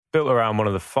Built around one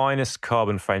of the finest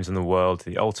carbon frames in the world,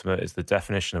 the Ultimate is the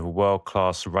definition of a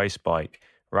world-class race bike,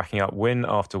 racking up win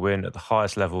after win at the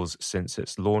highest levels since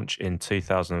its launch in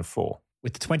 2004.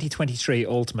 With the 2023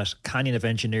 Ultimate, Canyon have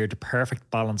engineered the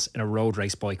perfect balance in a road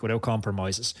race bike without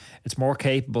compromises. It's more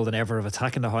capable than ever of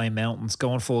attacking the high mountains,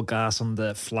 going full gas on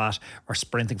the flat, or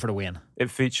sprinting for the win.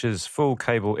 It features full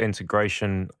cable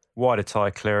integration, wider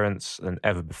tyre clearance than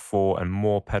ever before, and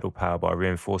more pedal power by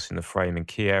reinforcing the frame in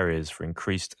key areas for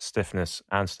increased stiffness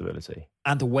and stability.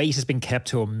 And the weight has been kept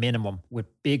to a minimum with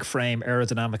big frame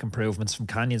aerodynamic improvements from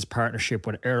Canyon's partnership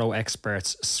with aero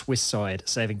experts Swisside,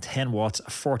 saving 10 watts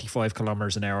at 45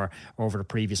 kilometers an hour over the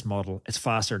previous model. It's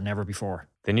faster than ever before.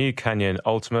 The new Canyon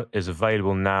Ultimate is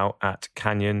available now at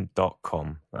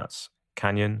canyon.com. That's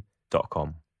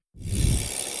canyon.com.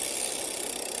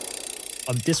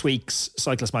 On this week's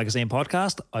Cyclist Magazine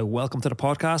podcast, I welcome to the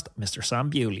podcast Mr. Sam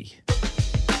Bewley.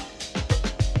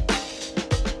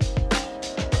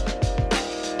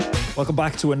 Welcome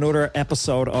back to another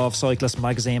episode of Cyclist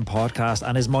Magazine podcast,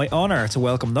 and it's my honour to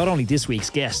welcome not only this week's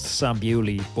guest, Sam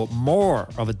Bewley, but more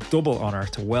of a double honour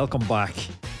to welcome back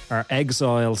our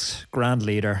exiled grand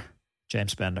leader,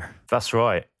 James Bender. That's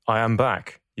right, I am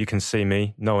back. You can see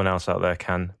me, no one else out there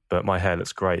can, but my hair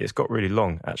looks great. It's got really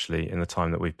long, actually, in the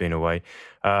time that we've been away.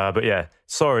 But yeah,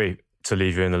 sorry to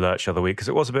leave you in the lurch the other week, because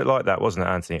it was a bit like that, wasn't it,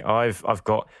 Anthony? I've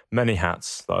got many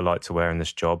hats that I like to wear in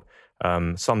this job.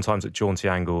 Sometimes at jaunty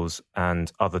angles,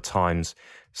 and other times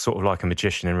sort of like a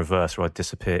magician in reverse where I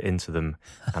disappear into them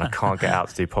and I can't get out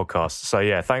to do podcasts. So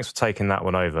yeah, thanks for taking that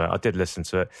one over. I did listen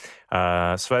to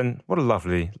it. Sven, what a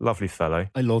lovely fellow.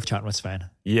 I love chatting with Sven.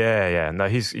 Yeah. No,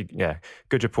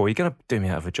 good rapport. You're going to do me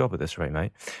out of a job at this rate,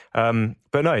 mate.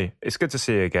 But no, it's good to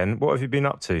see you again. What have you been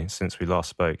up to since we last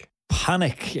spoke?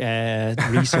 Panic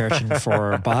researching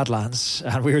for Badlands,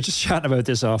 and we were just chatting about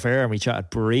this off air, and we chatted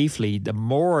briefly. The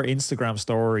more Instagram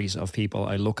stories of people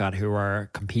I look at who are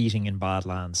competing in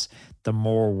Badlands, the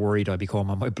more worried I become,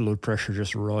 and my blood pressure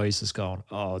just rises going,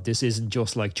 oh, this isn't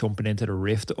just like jumping into the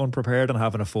Rift unprepared and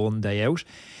having a fun day out.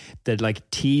 The like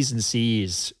T's and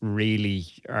C's really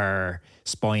are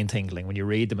spine tingling. When you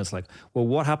read them, it's like, well,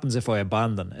 what happens if I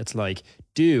abandon? It's like,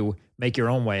 do make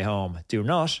your own way home. Do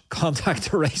not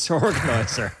contact the race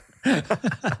organizer.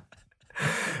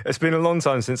 It's been a long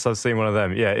time since I've seen one of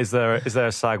them. Yeah, is there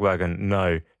a sag wagon?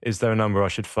 No. Is there a number I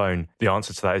should phone? The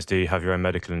answer to that is, do you have your own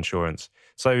medical insurance?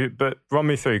 So, but run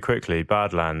me through quickly,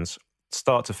 Badlands,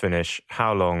 start to finish,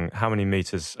 how long, how many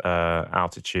meters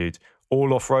altitude,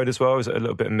 all off-road as well? Is it a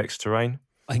little bit of mixed terrain?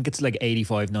 I think it's like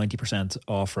 85-90%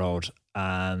 off-road.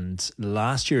 And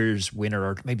last year's winner,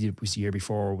 or maybe it was the year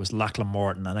before, was Lachlan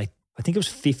Morton. And I think it was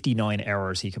 59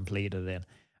 hours he completed in.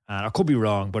 And I could be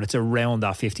wrong, but it's around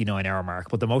that 59-hour mark.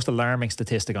 But the most alarming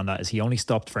statistic on that is he only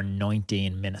stopped for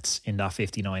 19 minutes in that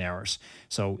 59 hours.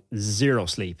 So zero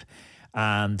sleep.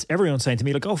 And everyone's saying to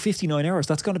me, like, oh, 59 hours,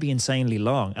 that's going to be insanely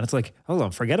long. And it's like, hold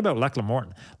on, forget about Lachlan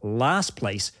Morton. Last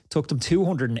place took them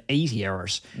 280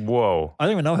 hours. Whoa. I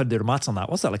don't even know how to do the maths on that.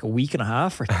 What's that, like a week and a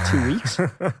half or 2 weeks?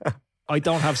 I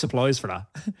don't have supplies for that.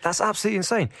 That's absolutely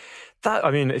insane. That,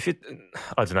 I mean,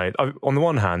 I don't know. On the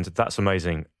one hand, that's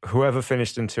amazing. Whoever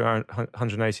finished in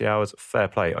 280 hours, fair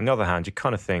play. On the other hand, you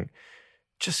kind of think,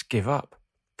 just give up.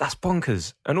 That's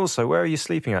bonkers. And also, where are you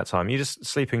sleeping at that time? You're just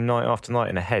sleeping night after night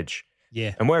in a hedge.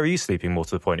 Yeah. And where are you sleeping, more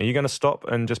to the point? Are you going to stop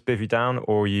and just bivvy down,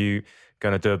 or are you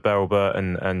going to do a barrel burt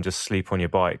and just sleep on your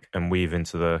bike and weave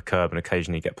into the curb and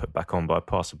occasionally get put back on by a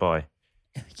passerby?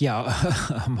 Yeah,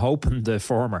 I'm hoping the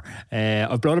former.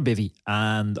 I've brought a bivvy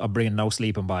and I'm bringing no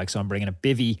sleeping bag. So I'm bringing a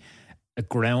bivvy, a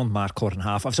ground mat cut in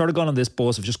half. I've sort of gone on this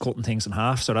buzz of just cutting things in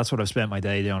half. So that's what I've spent my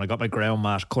day doing. I got my ground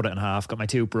mat, cut it in half, got my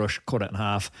toothbrush, cut it in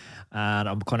half. And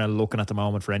I'm kind of looking at the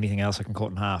moment for anything else I can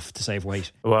cut in half to save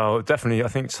weight. Well, definitely, I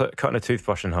think cutting a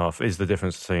toothbrush in half is the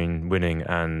difference between winning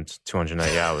and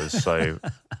 280 hours. So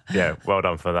yeah, well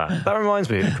done for that. That reminds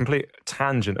me, a complete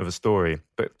tangent of a story.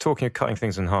 But talking of cutting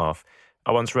things in half,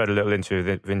 I once read a little interview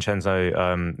with Vincenzo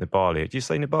Nibali. Do you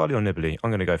say Nibali or Nibali? I'm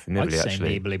going to go for Nibali, actually. I'd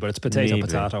say Nibali, but it's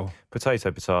potato.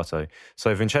 Potato.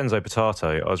 So Vincenzo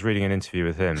Potato, I was reading an interview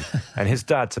with him, and his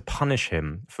dad, to punish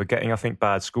him for getting, I think,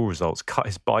 bad school results, cut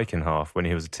his bike in half when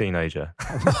he was a teenager.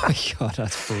 Oh my God,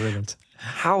 that's brilliant.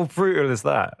 How brutal is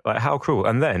that? Like, how cruel.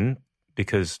 And then,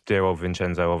 because dear old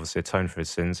Vincenzo obviously atoned for his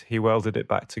sins, he welded it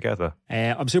back together.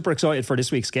 I'm super excited for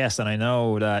this week's guest, and I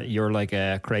know that you're like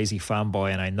a crazy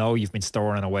fanboy, and I know you've been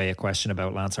storing away a question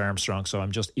about Lance Armstrong, so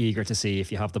I'm just eager to see if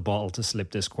you have the bottle to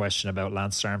slip this question about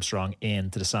Lance Armstrong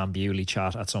into the Sam Bewley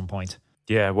chat at some point.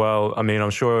 Yeah, well, I mean,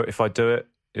 I'm sure if I do it,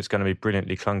 it's going to be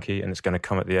brilliantly clunky and it's going to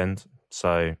come at the end.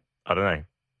 So, I don't know.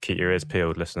 keep your ears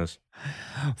peeled, listeners.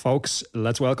 Folks,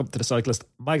 let's welcome to the Cyclist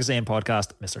Magazine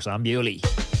podcast, Mr. Sam Bewley.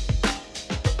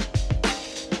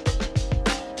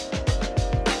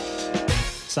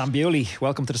 Sam Bewley,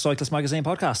 welcome to the Cyclist Magazine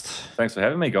podcast. Thanks for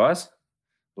having me, guys.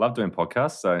 Love doing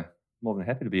podcasts, so more than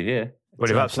happy to be here. Well,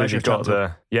 you've absolutely got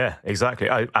the... Yeah, exactly.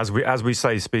 As we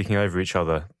say, speaking over each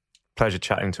other, pleasure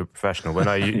chatting to a professional. Well,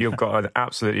 no, you've got an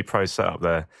absolutely pro setup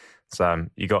there,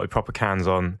 Sam. You got the proper cans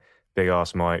on, big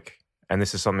ass mic, and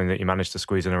this is something that you managed to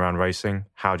squeeze in around racing.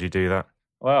 How do you do that?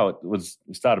 Well, we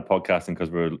started podcasting because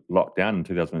we were locked down in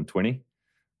 2020,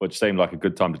 which seemed like a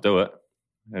good time to do it.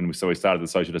 And so we started the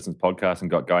Social Distance podcast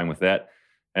and got going with that.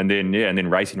 And then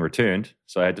racing returned.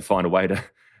 So I had to find a way to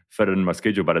fit it in my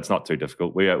schedule, but it's not too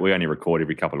difficult. We only record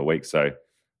every couple of weeks, so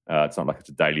it's not like it's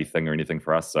a daily thing or anything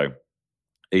for us. So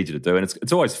easy to do. And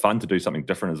it's always fun to do something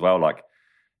different as well. Like,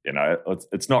 you know,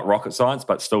 it's not rocket science,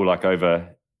 but still like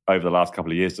over the last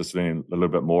couple of years, just learning a little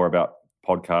bit more about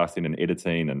podcasting and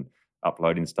editing and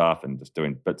uploading stuff and just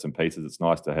doing bits and pieces. It's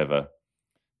nice to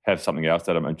have something else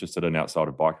that I'm interested in outside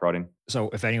of bike riding. So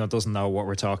if anyone doesn't know what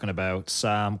we're talking about,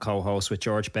 Sam co-hosts with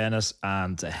George Bennett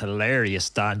and a hilarious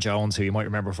Dan Jones, who you might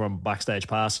remember from Backstage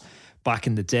Pass back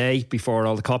in the day before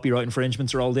all the copyright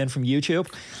infringements rolled in from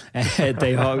YouTube.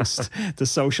 They host the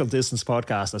Social Distance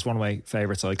podcast. That's one of my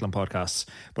favourite cycling podcasts.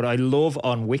 But I love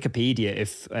on Wikipedia,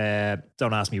 if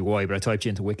don't ask me why, but I typed you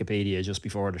into Wikipedia just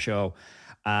before the show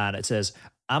and it says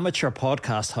amateur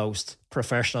podcast host,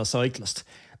 professional cyclist.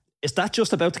 Is that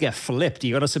just about to get flipped?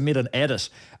 You got to submit an edit.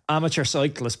 Amateur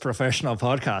cyclist, professional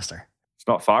podcaster. It's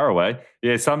not far away.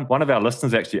 Yeah, one of our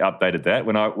listeners actually updated that.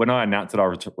 When I announced that I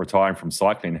was retiring from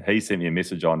cycling, he sent me a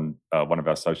message on one of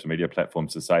our social media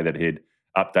platforms to say that he'd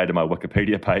updated my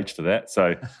Wikipedia page to that.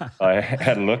 So I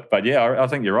had a look. But yeah, I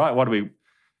think you're right. What are we,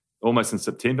 almost in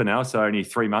September now, so only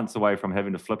 3 months away from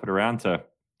having to flip it around to,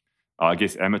 I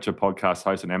guess, amateur podcast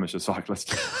host and amateur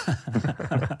cyclist.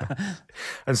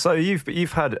 And so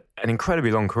you've had an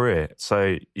incredibly long career.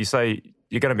 So you say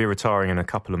you're going to be retiring in a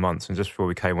couple of months. And just before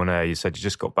we came on air, you said you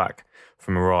just got back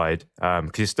from a ride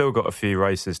because you've still got a few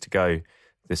races to go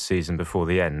this season before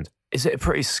the end. Is it a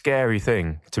pretty scary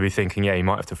thing to be thinking, yeah, you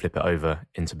might have to flip it over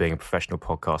into being a professional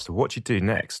podcaster? What do you do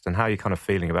next, and how are you kind of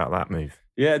feeling about that move?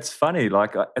 Yeah, it's funny.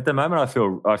 Like at the moment,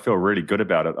 I feel really good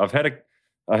about it.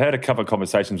 I had a couple of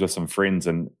conversations with some friends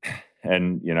and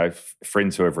you know,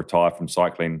 friends who have retired from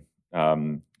cycling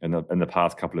in the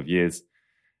past couple of years,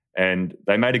 and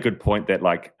they made a good point that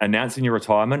like announcing your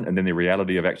retirement and then the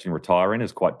reality of actually retiring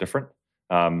is quite different.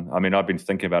 I mean, I've been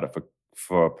thinking about it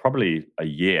for probably a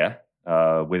year,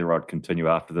 whether I'd continue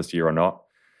after this year or not.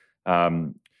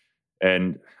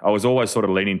 And I was always sort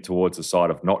of leaning towards the side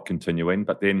of not continuing,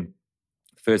 but then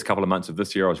first couple of months of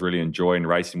this year, I was really enjoying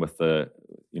racing with a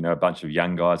bunch of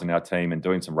young guys in our team and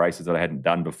doing some races that I hadn't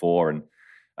done before, and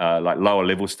like lower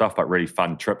level stuff, but really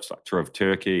fun trips like Tour of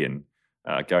Turkey and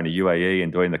going to UAE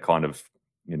and doing the kind of,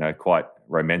 you know, quite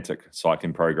romantic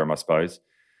cycling program, I suppose.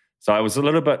 So I was a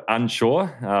little bit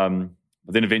unsure,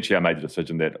 but then eventually I made the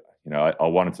decision that, you know, I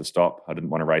wanted to stop. I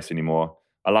didn't want to race anymore.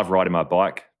 I love riding my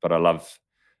bike, but I love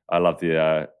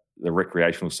the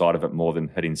recreational side of it more than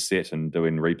hitting set and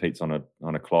doing repeats on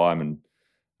a climb.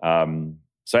 And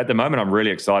so at the moment, I'm really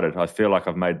excited. I feel like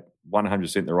I've made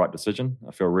 100% the right decision.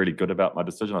 I feel really good about my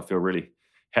decision. I feel really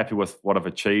happy with what I've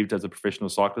achieved as a professional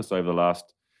cyclist over the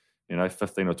last,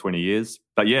 15 or 20 years.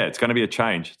 But yeah, it's going to be a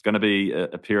change. It's going to be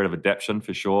a period of adaptation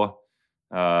for sure.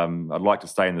 I'd like to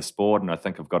stay in the sport, and I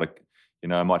think I've got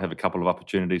I might have a couple of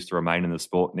opportunities to remain in the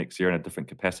sport next year in a different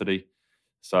capacity.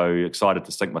 So excited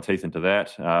to sink my teeth into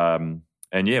that.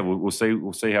 And yeah, we'll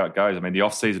see how it goes. I mean, the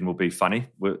off season will be funny.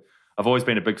 I've always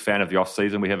been a big fan of the off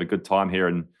season. We have a good time here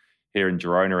in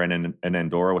Girona and in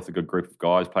Andorra with a good group of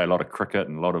guys. Play a lot of cricket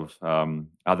and a lot of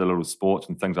other little sports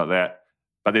and things like that.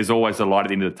 But there's always a light at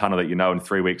the end of the tunnel that, in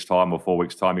 3 weeks' time or 4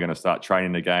 weeks' time, you're going to start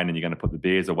training again and you're going to put the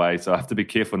beers away. So I have to be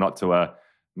careful not to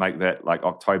make that like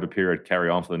October period carry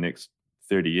on for the next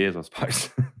 30 years, I suppose.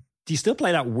 Do you still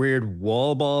play that weird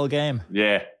wall ball game?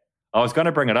 Yeah. I was going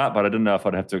to bring it up, but I didn't know if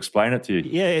I'd have to explain it to you.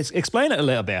 Yeah, explain it a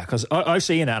little bit, because I've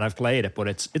seen it and I've played it, but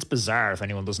it's bizarre if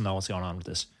anyone doesn't know what's going on with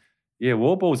this. Yeah,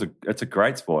 wall ball it's a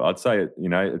great sport. I'd say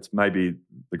it's maybe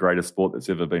the greatest sport that's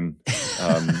ever been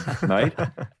made.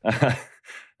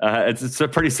 It's a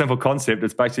pretty simple concept.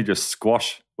 It's basically just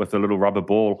squash with a little rubber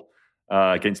ball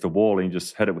against a wall, and you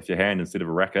just hit it with your hand instead of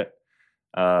a racket.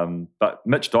 But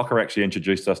Mitch Docker actually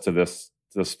introduced us to this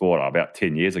sport about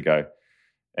 10 years ago,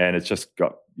 and it's just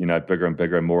got bigger and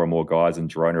bigger, and more guys in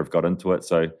Girona have got into it.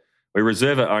 So we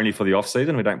reserve it only for the off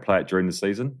season. We don't play it during the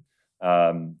season.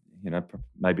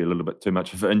 maybe a little bit too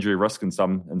much of injury risk in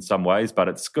some ways, but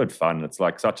it's good fun. It's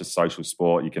like such a social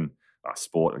sport. You can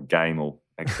sport, a game or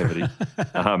activity,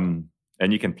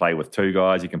 and you can play with 2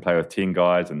 guys, you can play with 10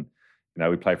 guys, and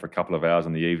we play for a couple of hours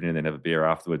in the evening and then have a beer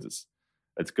afterwards.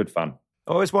 It's good fun.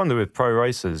 I always wonder with pro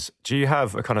racers, do you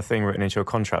have a kind of thing written into your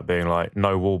contract being like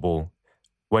no wall ball?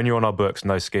 When you're on our books,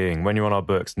 no skiing. When you're on our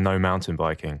books, no mountain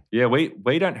biking. Yeah, we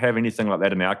don't have anything like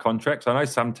that in our contracts. I know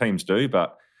some teams do,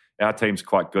 but our team's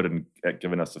quite good at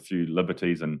giving us a few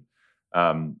liberties. And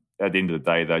at the end of the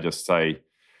day, they just say,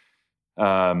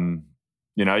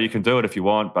 you can do it if you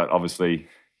want, but obviously,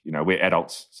 we're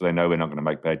adults, so they know we're not going to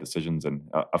make bad decisions. And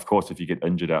of course, if you get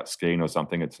injured out skiing or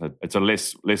something, it's a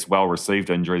less well-received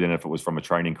injury than if it was from a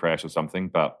training crash or something.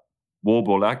 But wall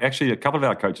ball, actually, a couple of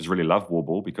our coaches really love wall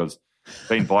ball because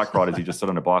being bike riders, you just sit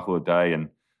on a bike all day, and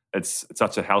it's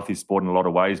such a healthy sport in a lot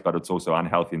of ways, but it's also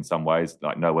unhealthy in some ways,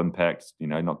 like no impact,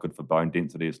 not good for bone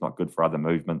density. It's not good for other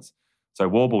movements. So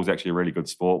wall ball is actually a really good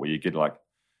sport where you get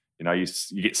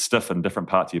you get stiff in different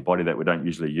parts of your body that we don't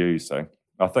usually use. So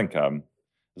I think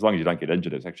as long as you don't get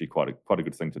injured, it's actually quite a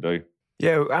good thing to do.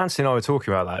 Yeah, Anthony and I were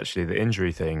talking about that actually, the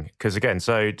injury thing, because again,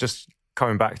 so just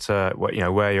coming back to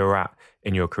where you're at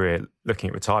in your career, looking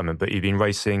at retirement, but you've been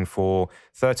racing for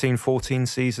 13, 14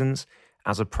 seasons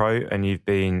as a pro, and you've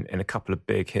been in a couple of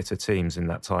big hitter teams in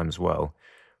that time as well.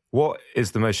 What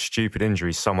is the most stupid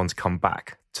injury someone's come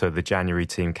back to the January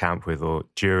team camp with, or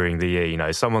during the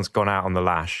year? Someone's gone out on the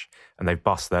lash and they've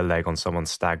bust their leg on someone's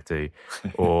stag do,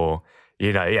 or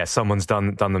someone's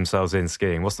done themselves in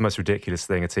skiing. What's the most ridiculous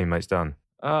thing a teammate's done?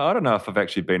 I don't know if I've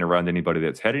actually been around anybody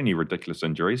that's had any ridiculous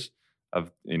injuries.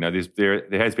 There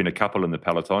has been a couple in the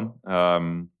peloton,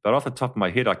 but off the top of my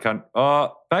head, I can't.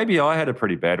 Maybe I had a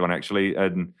pretty bad one actually.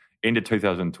 In end of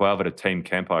 2012 at a team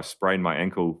camp, I sprained my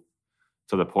ankle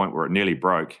to the point where it nearly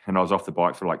broke, and I was off the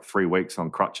bike for like 3 weeks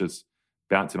on crutches,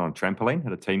 bouncing on a trampoline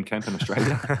at a team camp in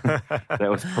Australia. That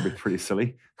was probably pretty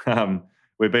silly.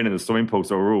 We've been in the swimming pool,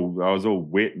 so I was all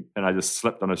wet, and I just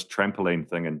slipped on this trampoline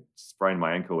thing and sprained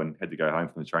my ankle and had to go home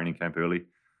from the training camp early.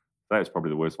 That was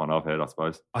probably the worst one I've had, I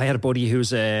suppose. I had a buddy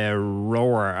who's a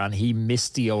rower, and he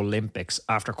missed the Olympics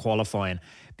after qualifying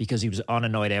because he was on a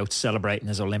night out celebrating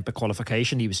his Olympic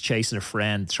qualification. He was chasing a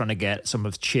friend, trying to get some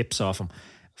of the chips off him.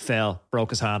 Fell, broke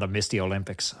his hand, and missed the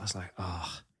Olympics. I was like,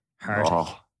 heartache.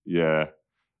 Oh, yeah.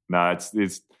 No,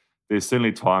 there's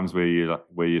certainly times where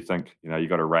you think, you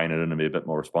got to rein it in and be a bit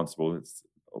more responsible. It's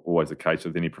always the case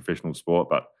with any professional sport,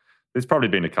 but there's probably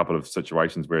been a couple of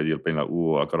situations where you've been like,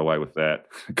 "Oh, I got away with that."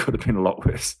 It could have been a lot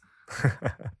worse. Do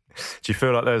you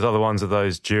feel like there's other ones of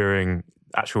those during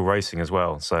actual racing as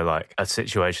well? So like a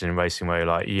situation in racing where you're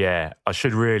like, yeah, I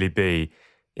should really be,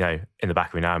 in the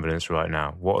back of an ambulance right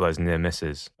now. What are those near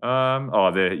misses? You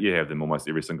have them almost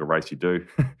every single race you do.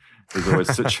 There's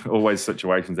always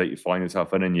situations that you find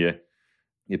yourself in, and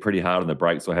you're pretty hard on the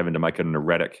brakes or having to make an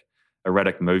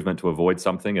erratic movement to avoid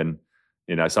something. And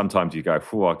sometimes you go,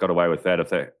 I got away with that. If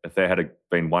that had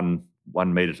been one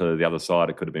meter to the other side,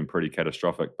 it could have been pretty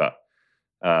catastrophic. But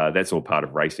that's all part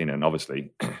of racing. And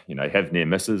obviously, you have near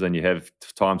misses, and you have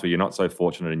times where you're not so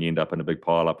fortunate and you end up in a big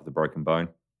pile up with a broken bone.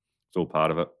 It's all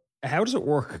part of it. How does it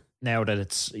work now that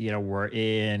it's, we're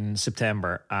in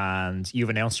September and you've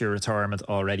announced your retirement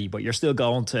already, but you're still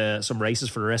going to some races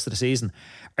for the rest of the season?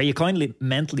 Are you kindly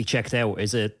mentally checked out?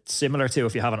 Is it similar to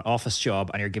if you have an office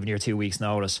job and you're giving your 2 weeks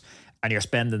notice and you're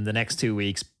spending the next 2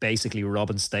 weeks basically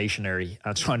robbing stationery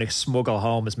and trying to smuggle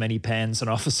home as many pens and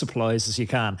office supplies as you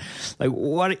can? Like,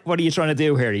 what are you trying to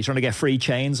do here? Are you trying to get free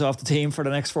chains off the team for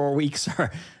the next 4 weeks?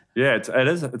 Yeah,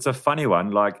 it's a funny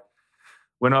one. Like,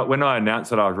 When I announced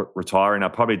that I was retiring, I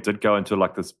probably did go into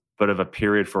like this bit of a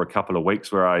period for a couple of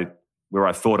weeks where I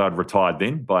thought I'd retired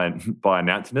then by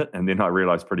announcing it, and then I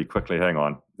realised pretty quickly, hang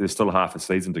on, there's still half a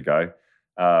season to go,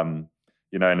 and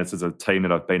this is a team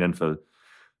that I've been in for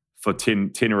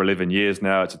 10 or 11 years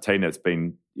now. It's a team that's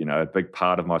been a big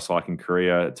part of my cycling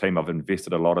career, a team I've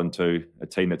invested a lot into, a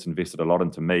team that's invested a lot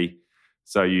into me.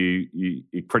 So you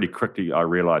pretty quickly I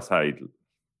realised, hey,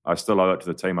 I still owe it to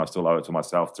the team, I still owe it to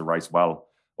myself to race well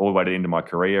all the way to the end of my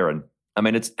career. And I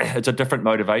mean, it's a different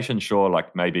motivation, sure.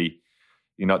 Like maybe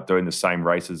you're not doing the same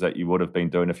races that you would have been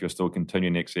doing if you're still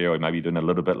continuing next year, or maybe you're doing a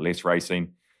little bit less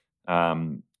racing.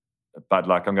 But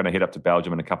like I'm going to head up to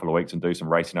Belgium in a couple of weeks and do some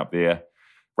racing up there.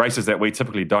 Races that we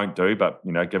typically don't do, but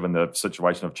given the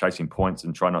situation of chasing points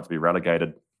and trying not to be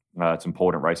relegated, it's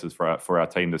important races for our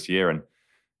team this year. And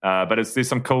but there's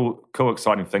some cool,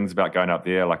 exciting things about going up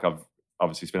there. Like I've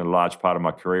obviously spent a large part of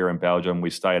my career in Belgium. We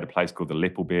stay at a place called the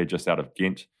Lepelbeer just out of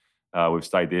Ghent. We've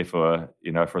stayed there for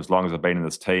as long as I've been in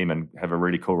this team, and have a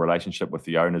really cool relationship with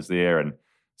the owners there. And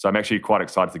So I'm actually quite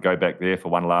excited to go back there for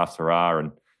one last hurrah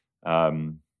and,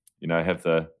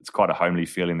 it's quite a homely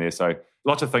feeling there. So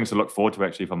lots of things to look forward to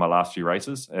actually for my last few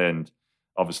races. And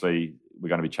obviously we're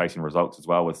going to be chasing results as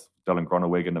well with Dylan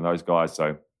Groenewegen and those guys.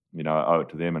 So, I owe it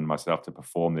to them and myself to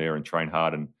perform there and train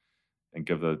hard and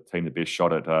give the team the best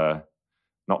shot at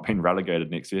not being relegated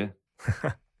next year.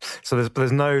 So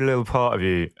there's no little part of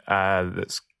you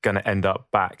that's going to end up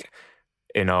back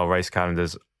in our race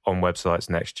calendars on websites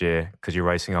next year because you're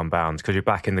racing Unbound, because you're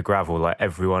back in the gravel like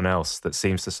everyone else that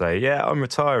seems to say, yeah, I'm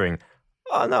retiring.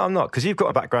 Oh, no, I'm not, because you've got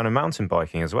a background in mountain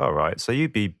biking as well, right? So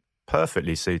you'd be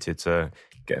perfectly suited to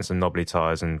getting some knobbly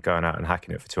tyres and going out and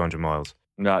hacking it for 200 miles.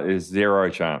 No, there's zero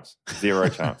chance. Zero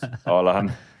chance. I'll,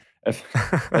 if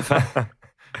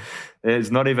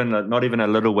there's not even a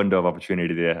little window of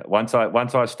opportunity there. Once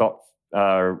I stop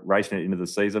racing at the end of the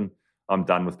season, I'm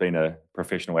done with being a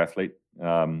professional athlete.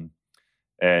 And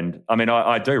I mean,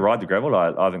 I do ride the gravel.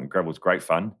 I think the gravel is great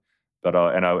fun, but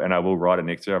I will ride it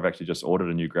next year. I've actually just ordered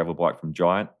a new gravel bike from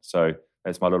Giant, so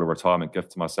that's my little retirement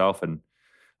gift to myself. And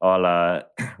I'll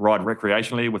ride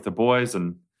recreationally with the boys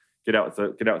and get out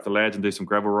with the lads and do some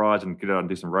gravel rides and get out and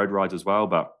do some road rides as well.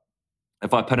 But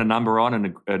if I put a number on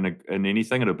in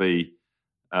anything, it'll be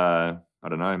I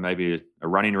don't know, maybe a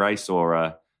running race or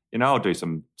I'll do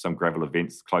some gravel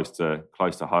events close to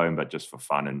home, but just for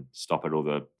fun and stop at all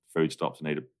the food stops and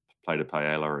eat a plate of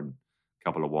paella and a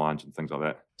couple of wines and things like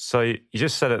that. So you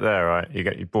just said it there, right?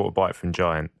 You bought a bike from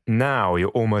Giant. Now you're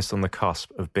almost on the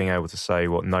cusp of being able to say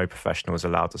what no professional is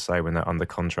allowed to say when they're under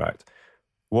contract.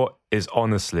 What is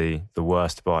honestly the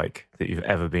worst bike that you've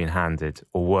ever been handed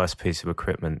or worst piece of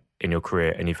equipment in your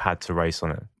career and you've had to race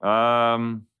on it?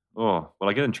 Will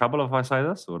I get in trouble if I say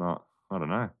this or not? I don't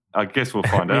know. I guess we'll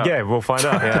find out. Yeah, we'll find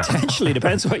out. Yeah. Potentially,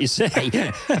 depends what you say.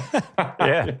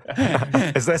 Yeah.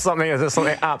 Is there something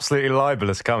absolutely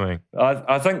libelous coming?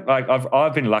 I think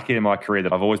I've been lucky in my career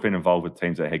that I've always been involved with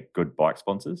teams that had good bike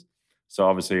sponsors. So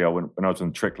obviously, when I was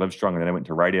in Trek Livestrong and then I went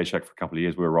to Radio Shack for a couple of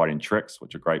years, we were riding Treks,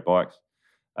 which are great bikes.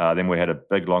 Then we had a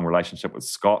big, long relationship with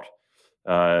Scott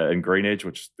in Green Edge,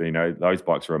 which, those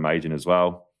bikes are amazing as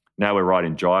well. Now we're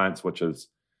riding Giants, which is,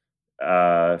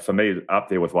 for me, up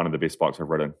there with one of the best bikes I've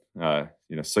ridden.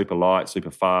 Super light,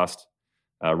 super fast,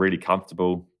 really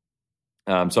comfortable.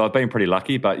 So I've been pretty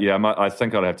lucky, but yeah, I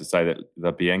think I'd have to say that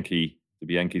the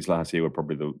Bianchis last year were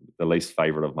probably the least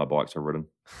favourite of my bikes I've ridden.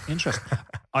 Interesting.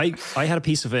 I had a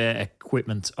piece of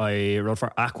equipment I rode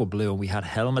for Aqua Blue, and we had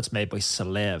helmets made by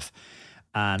Salev,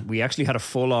 and we actually had a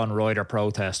full-on rider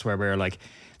protest where we were like,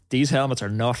 these helmets are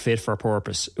not fit for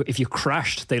purpose. If you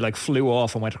crashed, they flew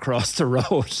off and went across the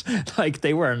road.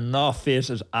 They were not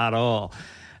fitted at all.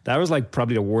 That was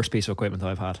probably the worst piece of equipment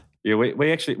I've had. Yeah,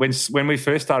 we actually, when we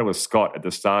first started with Scott at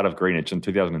the start of Green Edge in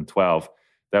 2012,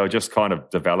 they were just kind of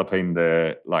developing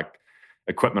the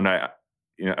equipment.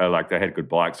 They had good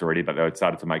bikes already, but they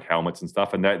started to make helmets and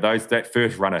stuff. And that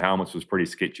first run of helmets was pretty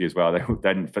sketchy as well. They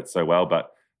didn't fit so well,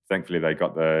 but thankfully they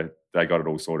got it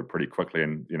all sorted pretty quickly.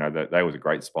 And they was a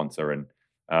great sponsor. And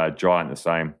Giant the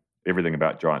same. Everything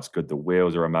about Giant's good. The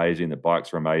wheels are amazing. The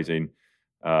bikes are amazing.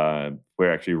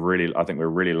 We're actually we're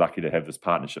really lucky to have this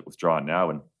partnership with Giant now,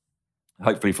 and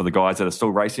hopefully for the guys that are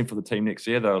still racing for the team next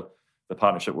year, the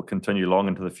partnership will continue long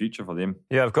into the future for them.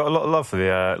 Yeah, I've got a lot of love for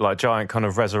the Giant kind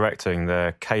of resurrecting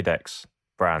the Cadex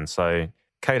brand. So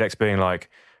Cadex being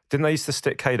didn't they used to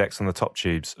stick Cadex on the top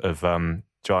tubes of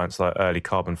Giant's early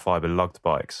carbon fiber lugged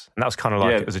bikes? And that was kind of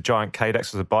it was a Giant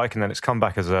Cadex as a bike, and then it's come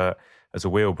back as a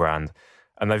wheel brand.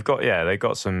 And they've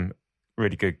got some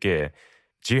really good gear.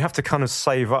 Do you have to kind of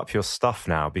save up your stuff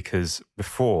now? Because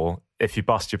before, if you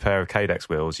bust your pair of Cadex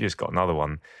wheels, you just got another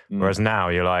one. Whereas now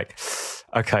you're like,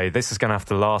 okay, this is going to have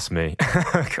to last me.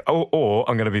 or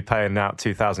I'm going to be paying out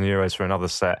 €2,000 for another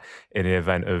set in the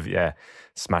event of,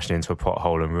 smashing into a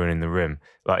pothole and ruining the rim.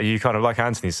 Are you kind of, like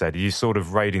Anthony said, are you sort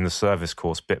of raiding the service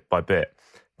course bit by bit,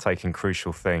 taking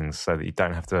crucial things so that you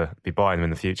don't have to be buying them in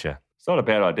the future? It's not a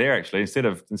bad idea, actually. Instead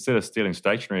of stealing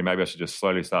stationery, maybe I should just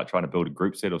slowly start trying to build a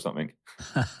group set or something.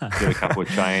 Get a couple of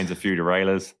chains, a few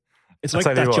derailleurs. It's like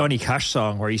that Johnny Cash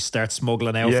song where you start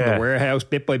smuggling out from the warehouse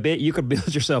bit by bit. You could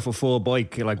build yourself a full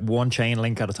bike, one chain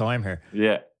link at a time here.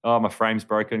 Yeah. Oh, my frame's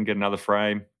broken. Get another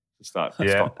frame. Start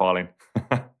stockpiling.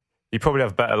 You probably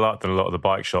have better luck than a lot of the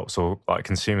bike shops or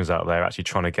consumers out there actually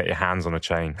trying to get your hands on a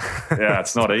chain. Yeah,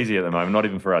 it's not easy at the moment. Not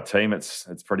even for our team. It's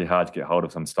pretty hard to get hold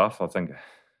of some stuff. I think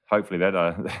hopefully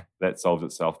that solves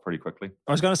itself pretty quickly.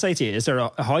 I was going to say to you, is there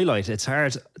a highlight? It's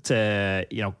hard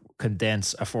to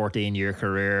condense a 14-year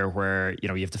career where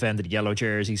you've defended yellow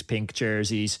jerseys, pink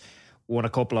jerseys, won a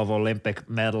couple of Olympic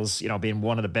medals, being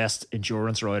one of the best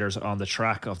endurance riders on the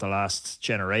track of the last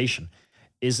generation.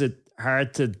 Is it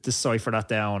hard to decipher that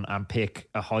down and pick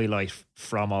a highlight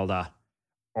from all that?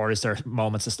 Or is there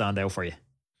moments that stand out for you?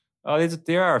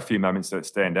 There are a few moments that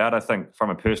stand out. I think from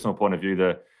a personal point of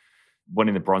view,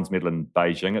 winning the bronze medal in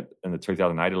Beijing in the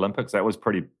 2008 Olympics, that was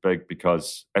pretty big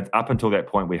because up until that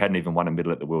point, we hadn't even won a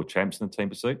medal at the World Champs in the team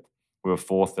pursuit. We were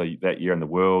fourth that year in the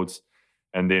Worlds,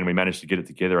 and then we managed to get it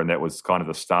together, and that was kind of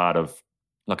the start of,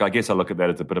 I guess I look at that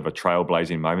as a bit of a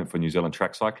trailblazing moment for New Zealand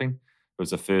track cycling. It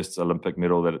was the first Olympic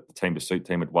medal that the team pursuit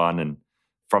team had won, and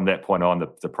from that point on,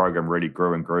 the program really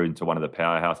grew and grew into one of the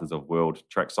powerhouses of world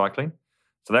track cycling.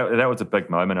 So that was a big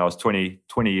moment. I was 20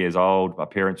 years old. My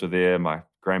parents were there. My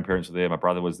grandparents were there. My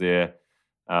brother was there.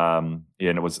 And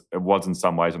it was in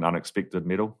some ways an unexpected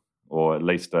medal, or at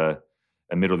least a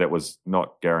medal that was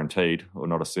not guaranteed or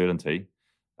not a certainty.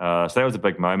 So that was a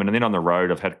big moment. And then on the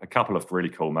road, I've had a couple of really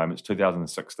cool moments.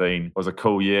 2016 was a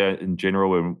cool year in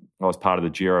general. When I was part of the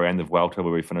Giro and the Vuelta,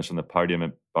 where we finished on the podium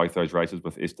at both those races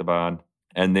with Esteban.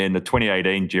 And then the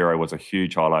 2018 Giro was a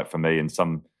huge highlight for me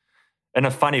in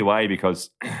a funny way, because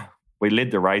we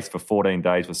led the race for 14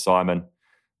 days with Simon.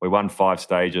 We won 5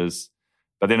 stages,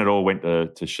 but then it all went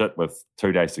to shit with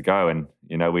 2 days to go. And,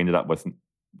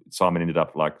 Simon ended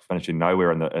up finishing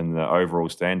nowhere in the overall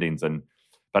standings.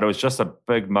 But it was just a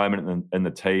big moment in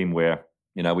the team where,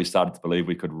 we started to believe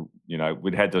we could,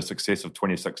 we'd had the success of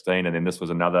 2016. And then this was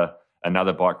another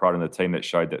bike rider in the team that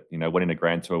showed that, winning a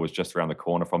Grand Tour was just around the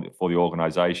corner for the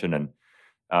organisation.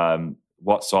 And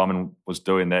what Simon was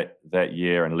doing that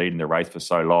year and leading the race for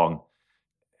so long,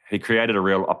 he created a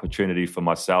real opportunity for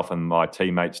myself and my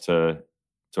teammates to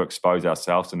expose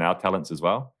ourselves and our talents as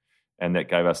well. And that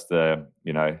gave us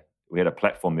we had a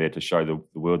platform there to show the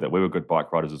world that we were good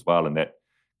bike riders as well. And that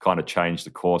kind of changed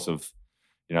the course of,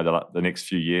 the next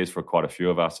few years for quite a few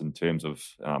of us in terms of,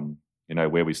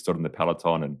 where we stood in the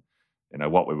peloton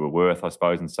and, what we were worth, I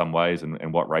suppose, in some ways,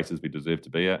 and what races we deserved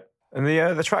to be at. And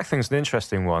the track thing's an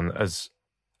interesting one as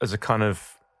a kind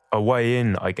of a way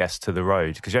in, I guess, to the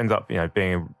road, because you end up,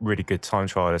 being a really good time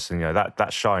trialist, and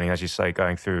that shining, as you say,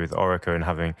 going through with Orica and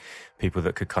having people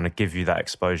that could kind of give you that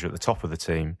exposure at the top of the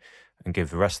team and give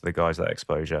the rest of the guys that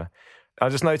exposure. I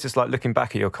just noticed, looking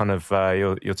back at your kind of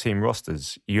your team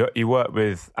rosters, you work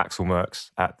with Axel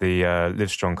Merckx at the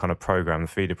Livestrong kind of program, the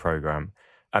feeder program.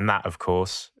 And that, of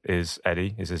course, is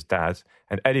Eddie, is his dad.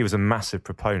 And Eddie was a massive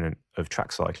proponent of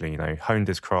track cycling, honed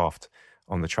his craft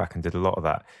on the track and did a lot of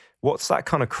that. What's that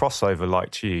kind of crossover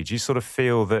like to you? Do you sort of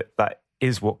feel that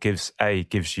is what gives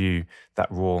you that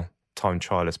raw time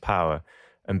trialist power?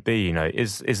 And B,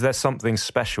 is there something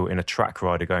special in a track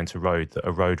rider going to road that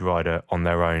a road rider on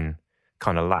their own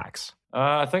kind of lacks?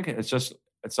 I think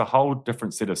it's a whole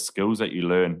different set of skills that you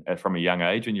learn from a young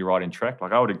age when you ride in track.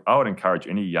 I would encourage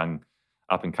any young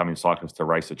up-and-coming cyclists to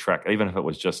race a track, even if it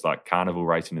was just like carnival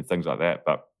racing and things like that.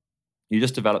 But you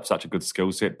just develop such a good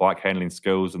skill set, bike handling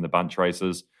skills in the bunch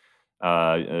races,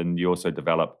 and you also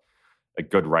develop a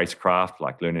good racecraft,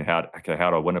 like learning how do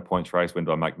I win a points race, when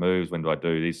do I make moves, when do I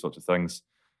do these sorts of things.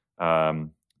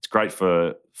 It's great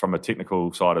from a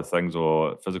technical side of things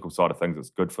or physical side of things. It's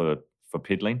good for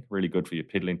pedaling, really good for your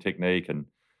pedaling technique. And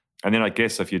then I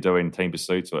guess if you're doing team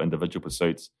pursuits or individual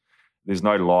pursuits, there's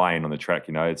no line on the track.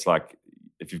 It's like,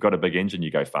 if you've got a big engine, you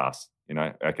go fast.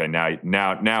 Okay,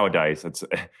 nowadays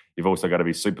you've also got to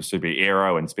be super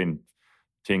aero and spend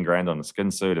 10 grand on a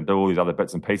skin suit and do all these other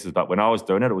bits and pieces. But when I was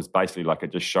doing it, it was basically like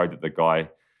it just showed that the guy,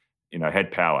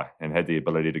 had power and had the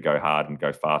ability to go hard and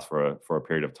go fast for a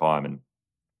period of time.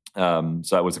 And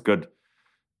so it was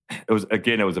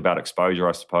it was about exposure,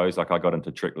 I suppose. Like I got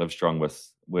into Trek Livestrong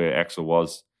with where Axel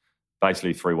was,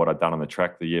 basically through what I'd done on the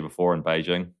track the year before in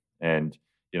Beijing. And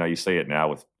you see it now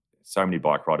with so many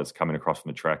bike riders coming across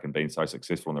from the track and being so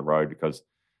successful on the road, because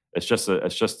it's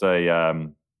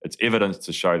evidence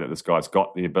to show that this guy's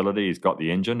got the ability, he's got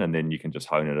the engine, and then you can just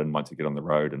hone it in once you get on the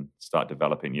road and start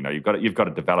developing. You've got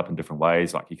to develop in different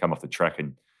ways. Like you come off the track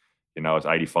and I was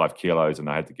 85 kilos and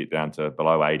I had to get down to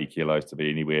below 80 kilos to be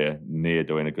anywhere near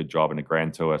doing a good job in a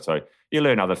Grand Tour. So you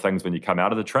learn other things when you come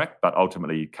out of the track, but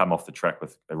ultimately you come off the track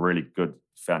with a really good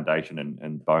foundation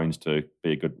and bones to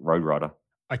be a good road rider.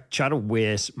 I chatted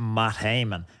with Matt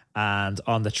Heyman, and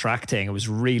on the track thing, it was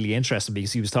really interesting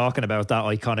because he was talking about that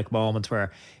iconic moment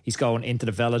where he's going into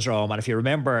the velodrome. And if you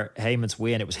remember Heyman's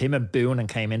win, it was him and Boonen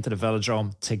came into the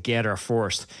velodrome together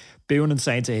first. Boonen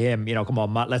saying to him, come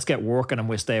on, Matt, let's get working and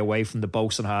we'll stay away from the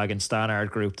Bosenhagen Stannard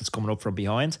group that's coming up from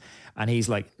behind. And he's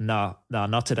like, no,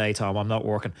 not today, Tom, I'm not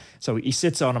working. So he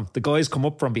sits on him. The guys come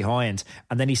up from behind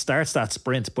and then he starts that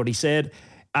sprint. But he said,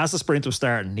 as the sprint was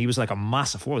starting, he was like a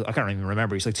massive, I can't even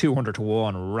remember, he's like 200 to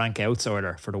 1 rank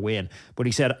outsider for the win. But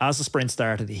he said as the sprint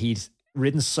started, he'd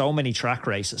ridden so many track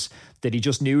races that he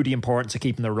just knew the importance of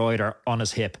keeping the rider on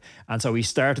his hip. And so he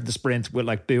started the sprint with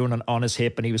like Boonen on his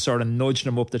hip, and he was sort of nudging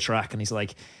him up the track. And he's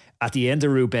like, at the end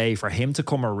of Roubaix, for him to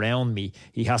come around me,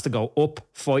 he has to go up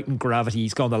fighting gravity.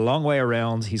 He's gone the long way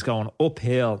around. He's going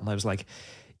uphill. And I was like,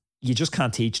 you just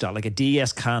can't teach that. Like a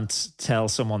DS can't tell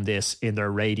someone this in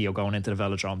their radio going into the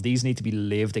velodrome. These need to be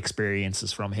lived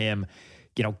experiences from him,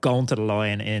 you know, going to the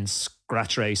line in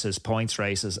scratch races, points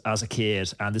races as a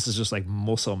kid. And this is just like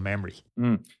muscle memory.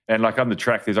 And like on the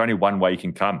track, there's only one way you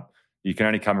can come. You can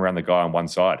only come around the guy on one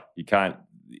side. You can't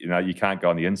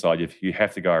go on the inside. You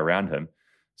have to go around him.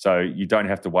 So you don't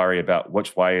have to worry about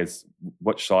which side is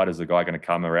the guy going to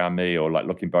come around me, or like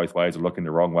looking both ways or looking the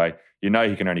wrong way. You know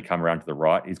he can only come around to the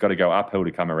right. He's got to go uphill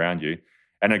to come around you.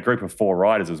 And a group of 4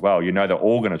 riders as well, you know they're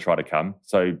all going to try to come.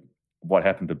 So what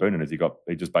happened to Boonen is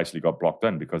he just basically got blocked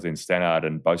in, because then Stannard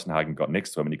and Bosenhagen got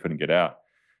next to him and he couldn't get out.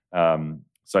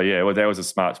 So yeah, well, that was a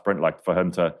smart sprint, like for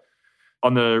him to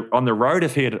on the road.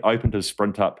 If he had opened his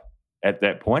sprint up at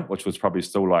that point, which was probably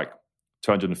still like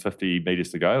 250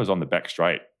 meters to go, it was on the back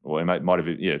straight, or it might have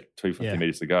been 250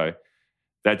 meters to go.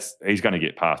 He's going to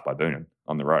get passed by Boonen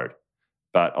on the road.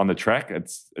 But on the track,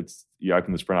 it's you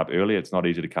open the sprint up early. It's not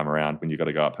easy to come around when you've got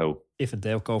to go uphill. If in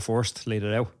doubt, go first, lead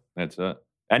it out. That's it.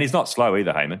 And he's not slow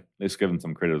either, Heyman. Let's give him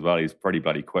some credit as well. He's pretty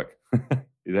bloody quick.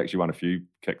 He's actually won a few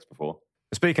kicks before.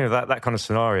 Speaking of that kind of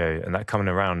scenario and that coming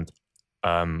around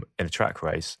in a track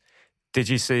race, did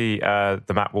you see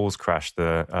the Matt Walls crash,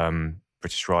 the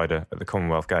British rider at the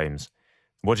Commonwealth Games?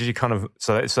 What did you kind of...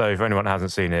 So if anyone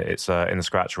hasn't seen it, it's in the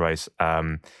scratch race,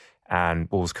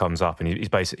 and Walls comes up and he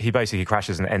basically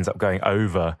crashes and ends up going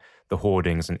over the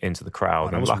hoardings and into the crowd.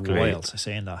 Oh, that and was luckily, wild,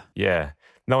 saying that. Yeah.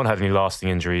 No one had any lasting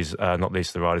injuries, not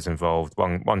least the riders involved.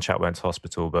 One chap went to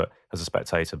hospital, but as a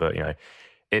spectator, but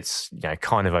it's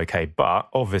kind of okay. But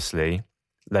obviously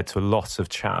led to a lot of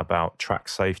chat about track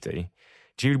safety.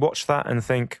 Do you watch that and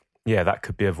think, yeah, that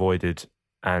could be avoided,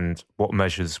 and what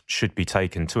measures should be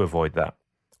taken to avoid that?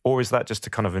 Or is that just a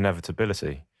kind of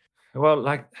inevitability? Well,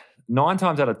 like 9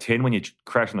 times out of 10, when you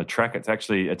crash on a track,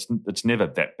 it's never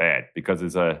that bad, because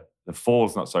the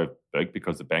fall's not so big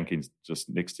because the banking's just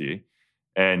next to you.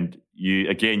 And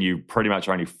you pretty much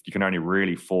you can only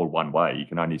really fall one way. You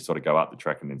can only sort of go up the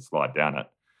track and then slide down it.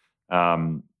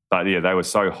 But yeah, they were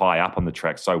so high up on the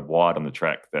track, so wide on the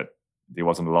track, that there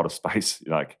wasn't a lot of space.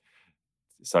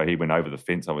 So he went over the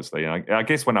fence, obviously. And I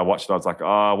guess when I watched it, I was like,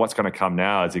 oh, what's going to come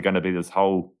now? Is it going to be this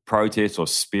whole protest or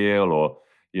spiel, or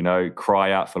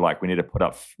cry out for like we need to put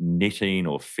up netting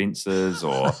or fences,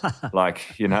 or like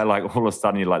all of a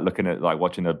sudden you're like looking at like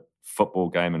watching a football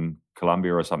game in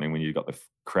Colombia or something when you got the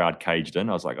crowd caged in.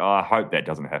 I was like, oh, I hope that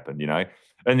doesn't happen.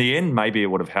 In the end, maybe it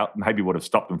would have helped, maybe would have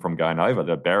stopped them from going over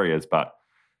the barriers. But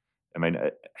I mean,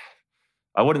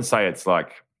 I wouldn't say it's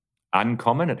like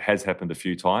uncommon. It has happened a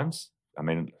few times. I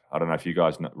mean, I don't know if you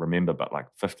guys remember, but like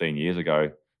 15 years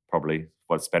ago, probably,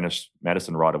 what Spanish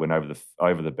Madison rider went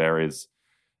over the barriers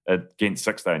against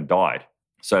Sixto and died.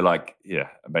 So like, yeah,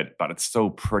 but it's still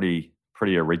pretty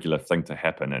irregular thing to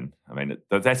happen. And I mean,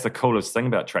 that's the coolest thing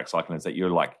about track cycling, is that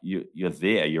you're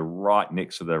there, you're right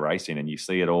next to the racing, and you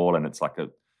see it all, and it's like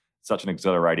such an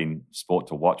exhilarating sport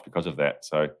to watch because of that.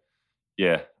 So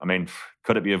yeah, I mean,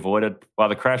 could it be avoided? Well,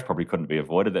 the crash probably couldn't be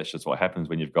avoided. That's just what happens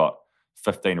when you've got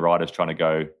 15 riders trying to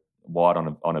go wide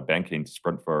on a banking to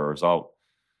sprint for a result.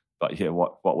 But yeah,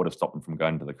 what would have stopped them from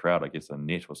going to the crowd? I guess a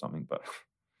net or something, but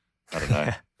I don't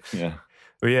know. Yeah.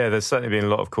 Well, yeah, there's certainly been a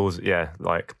lot of calls, yeah,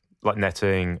 like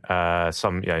netting,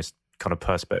 some kind of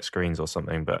perspex screens or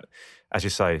something. But as you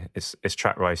say, it's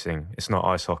track racing. It's not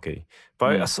ice hockey.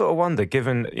 But I sort of wonder,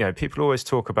 given people always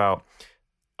talk about,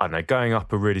 I don't know, going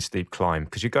up a really steep climb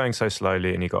because you're going so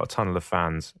slowly and you've got a tunnel of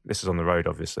fans. This is on the road,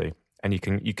 obviously, and you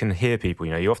can hear people.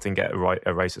 You often get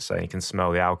a racer saying you can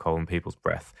smell the alcohol in people's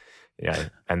breath,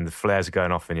 and the flares are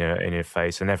going off in your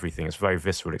face and everything. It's a very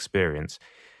visceral experience.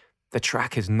 The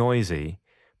track is noisy.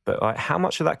 But like, how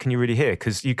much of that can you really hear?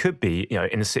 Because you could be,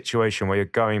 in a situation where you're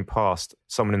going past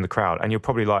someone in the crowd and you're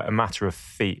probably like a matter of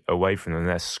feet away from them and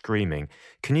they're screaming.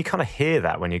 Can you kind of hear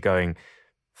that when you're going,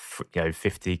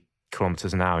 50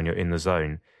 kilometers an hour and you're in the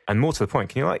zone? And more to the point,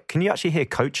 can you actually hear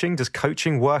coaching? Does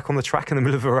coaching work on the track in the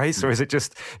middle of a race, or is it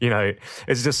just, is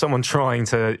it just someone trying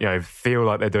to, feel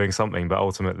like they're doing something, but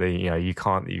ultimately, you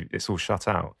can't. It's all shut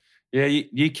out. Yeah,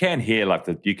 you can hear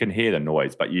you can hear the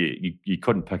noise, but you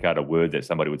couldn't pick out a word that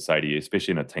somebody would say to you,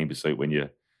 especially in a team pursuit when you're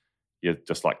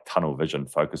just like tunnel vision,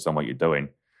 focused on what you're doing.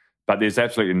 But there's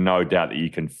absolutely no doubt that you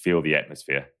can feel the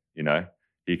atmosphere.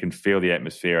 You can feel the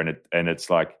atmosphere, and it's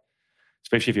like,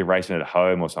 especially if you're racing at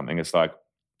home or something, it's like,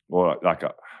 or like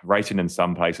racing in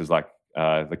some places like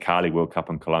the Cali World Cup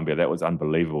in Colombia. That was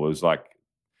unbelievable. It was like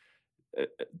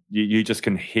you just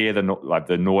can hear the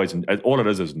noise, and all it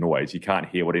is noise. You can't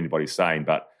hear what anybody's saying,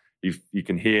 but you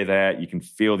can hear that. You can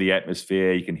feel the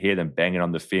atmosphere. You can hear them banging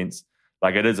on the fence.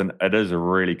 Like it is a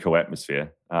really cool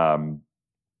atmosphere. And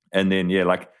then you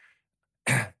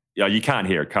can't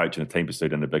hear a coach in a team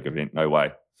pursuit in a big event. No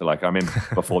way. So like I remember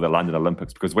before the London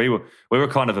Olympics, because we were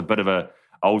kind of a bit of a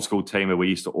old school team where we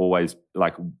used to always,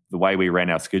 like, the way we ran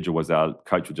our schedule was our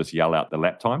coach would just yell out the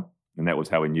lap time, and that was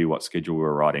how we knew what schedule we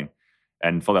were riding.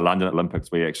 And for the London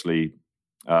Olympics, we actually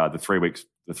the 3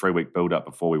 week build up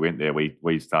before we went there,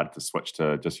 we started to switch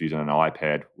to just using an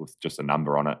iPad with just a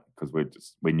number on it, because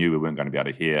we knew we weren't going to be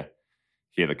able to hear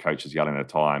the coaches yelling at a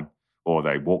time. Or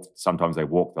sometimes they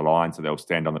walk the line, so they'll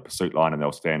stand on the pursuit line and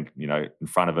they'll stand, in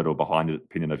front of it or behind it,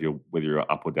 depending of whether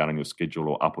you're up or down on your schedule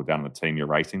or up or down on the team you're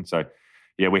racing. So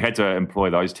yeah, we had to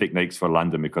employ those techniques for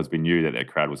London because we knew that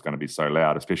crowd was going to be so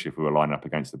loud, especially if we were lining up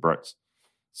against the Brits.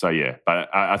 So yeah, but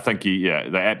I think the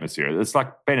atmosphere, it's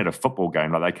like being at a football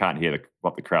game. Like they can't hear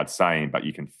what the crowd's saying, but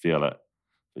you can feel it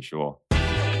for sure.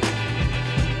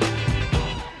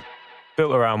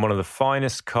 Built around one of the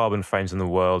finest carbon frames in the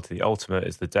world, the Ultimate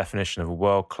is the definition of a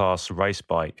world-class race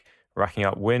bike, racking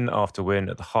up win after win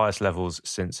at the highest levels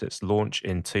since its launch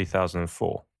in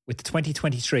 2004. With the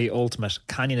 2023 Ultimate,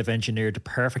 Canyon have engineered the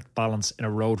perfect balance in a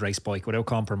road race bike without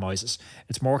compromises.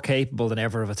 It's more capable than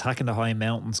ever of attacking the high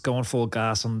mountains, going full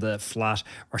gas on the flat,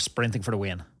 or sprinting for the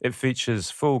win. It features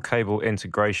full cable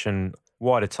integration,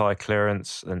 wider tyre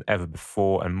clearance than ever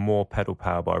before, and more pedal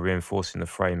power by reinforcing the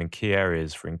frame in key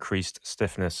areas for increased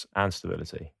stiffness and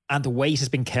stability. And the weight has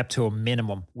been kept to a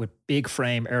minimum with big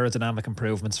frame aerodynamic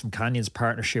improvements from Canyon's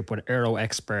partnership with aero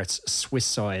experts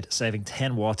Swisside, saving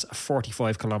 10 watts at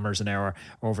 45 kilometers an hour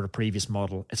over the previous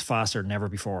model. It's faster than ever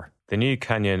before. The new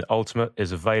Canyon Ultimate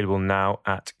is available now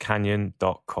at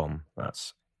canyon.com.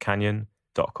 That's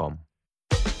canyon.com.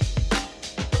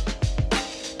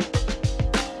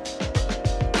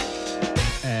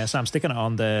 Sam, sticking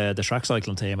on the track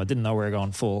cycling team, I didn't know we were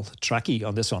going full tracky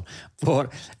on this one,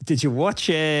 but did you watch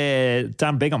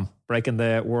Dan Bingham breaking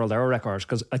the world hour record?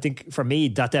 Because I think for me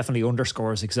that definitely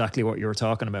underscores exactly what you were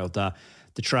talking about, that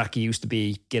the track used to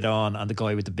be get on and the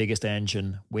guy with the biggest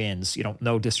engine wins.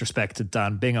 No disrespect to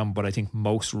Dan Bingham, but I think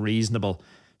most reasonable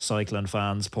cycling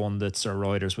fans, pundits or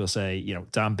riders will say,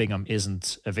 Dan Bingham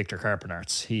isn't a Victor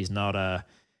Carpenarts. He's not a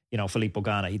Filippo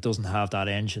Ganna. He doesn't have that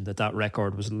engine. That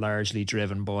record was largely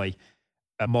driven by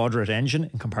a moderate engine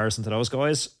in comparison to those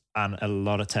guys, and a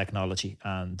lot of technology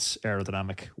and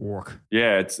aerodynamic work.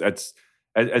 Yeah,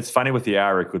 it's funny with the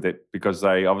hour record because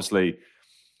they obviously,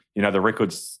 the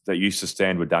records that used to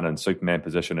stand were done in Superman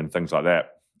position and things like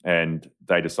that, and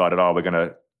they decided, we're going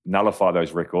to nullify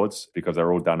those records because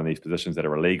they're all done in these positions that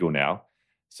are illegal now.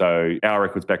 So our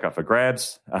record's back up for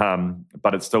grabs,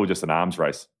 but it's still just an arms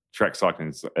race. Track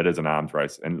cycling, it is an arms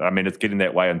race. And I mean, it's getting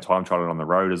that way in time trialing on the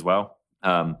road as well.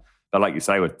 But like you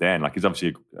say with Dan, he's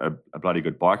obviously a bloody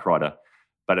good bike rider.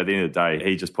 But at the end of the day,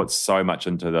 he just puts so much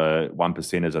into the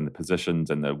 1%ers and the positions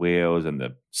and the wheels and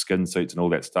the skin suits and all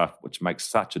that stuff, which makes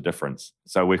such a difference.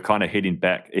 So we're kind of heading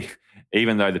back,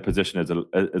 even though the position is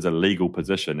a legal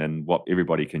position and what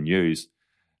everybody can use,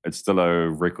 it's still a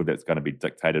record that's going to be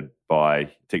dictated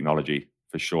by technology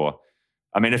for sure.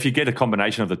 I mean, if you get a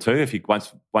combination of the two,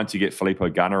 once you get Filippo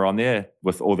Ganna on there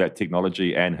with all that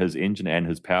technology and his engine and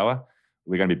his power,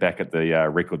 we're going to be back at the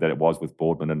record that it was with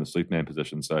Boardman in the Superman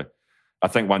position. So I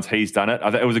think once he's done it,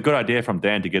 it was a good idea from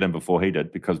Dan to get him before he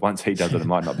did, because once he does it, it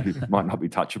might not be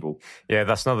touchable. Yeah,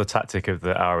 that's another tactic of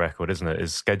the hour record, isn't it?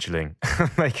 Is scheduling,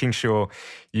 making sure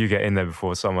you get in there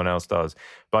before someone else does.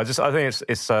 But I think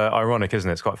it's ironic, isn't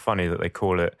it? It's quite funny that they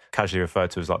call it, casually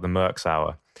referred to as like the Merckx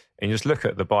hour. And you just look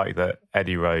at the bike that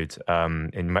Eddie rode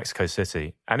in Mexico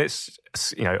City, and it's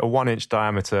a 1-inch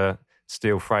diameter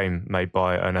steel frame made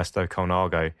by Ernesto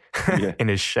Colnago in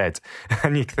his shed.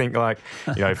 And you think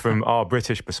from our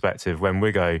British perspective, when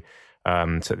Wigo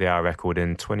took the hour record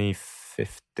in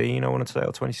 2015, I want to say,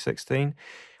 or 2016,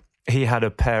 he had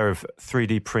a pair of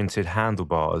 3D printed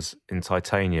handlebars in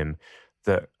titanium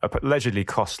that allegedly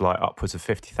cost upwards of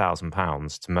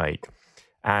 £50,000 to make,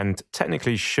 and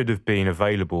technically should have been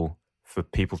available for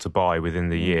people to buy within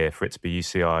the year for it to be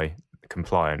UCI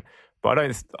compliant. But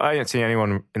I don't see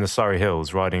anyone in the Surrey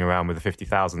Hills riding around with a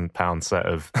 £50,000 set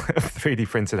of 3D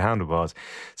printed handlebars.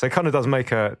 So it kind of does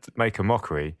make a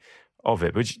mockery of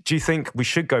it. But do you think we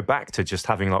should go back to just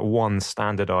having one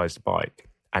standardized bike,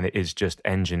 and it is just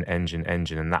engine,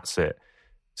 and that's it?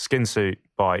 Skin suit,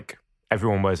 bike,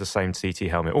 everyone wears the same CT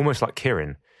helmet, almost like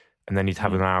Kirin. And then you'd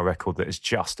have an hour record that is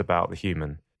just about the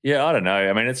human. Yeah, I don't know.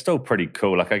 I mean, it's still pretty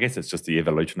cool. Like, I guess it's just the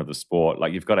evolution of the sport.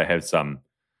 Like, you've got to have some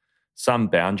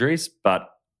boundaries, but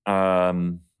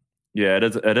yeah,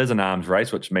 it is an arms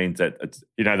race, which means that it's,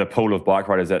 the pool of bike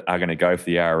riders that are going to go for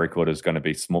the hour record is going to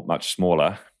be much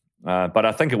smaller. But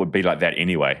I think it would be like that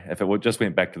anyway. If it just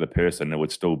went back to the person, it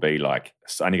would still be like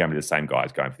it's only going to be the same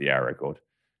guys going for the hour record.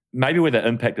 Maybe where the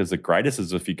impact is the greatest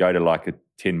is if you go to like a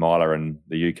 10 miler in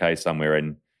the UK somewhere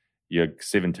and you're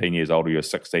 17 years old or you're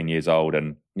 16 years old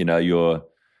and your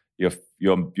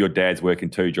dad's working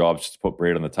 2 jobs just to put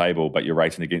bread on the table, but you're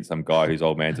racing against some guy whose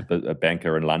old man's a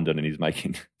banker in London and he's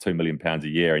making £2 million a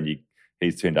year, and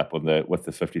he's turned up with the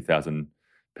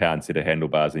 £50,000 set of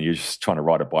handlebars, and you're just trying to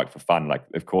ride a bike for fun. Like,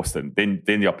 of course, then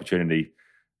the opportunity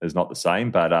is not the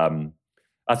same. But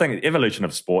I think the evolution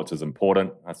of sports is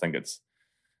important. I think it's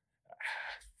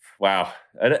wow,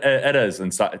 it is,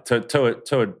 and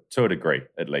to a degree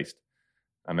at least.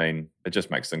 I mean, it just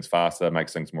makes things faster,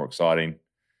 makes things more exciting.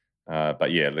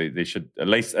 But yeah, they should at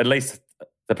least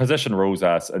the position rules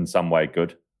are in some way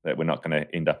good, that we're not going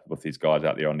to end up with these guys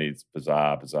out there on these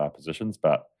bizarre positions.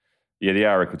 But yeah, the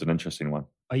hour record's an interesting one.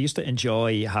 I used to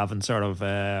enjoy having sort of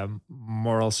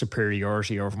moral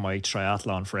superiority over my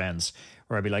triathlon friends,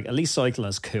 where I'd be like, at least cycling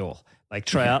is cool. Like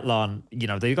triathlon,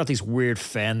 they've got these weird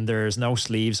fenders, no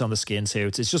sleeves on the skin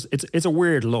suits. It's a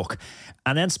weird look.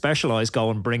 And then Specialized go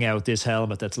and bring out this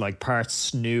helmet that's like parts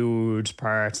snood,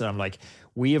 parts. And I'm like,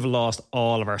 we have lost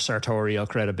all of our sartorial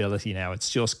credibility now.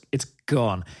 It's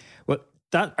gone. But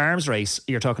that arms race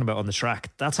you're talking about on the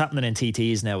track, that's happening in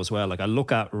TTs now as well. Like, I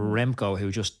look at Remco,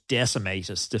 who just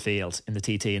decimated the field in the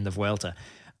TT in the Vuelta.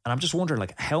 And I'm just wondering,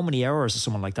 like, how many hours is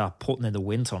someone like that putting in the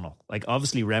wind tunnel? Like,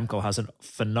 obviously Remco has a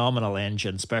phenomenal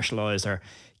engine, Specialized are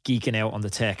geeking out on the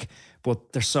tech,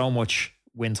 but there's so much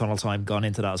wind tunnel time gone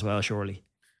into that as well, surely.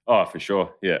 Oh, for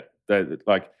sure. Yeah. It's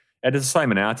the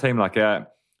same in our team. Like, our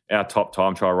top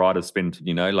time trial riders spend,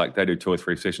 like they do 2 or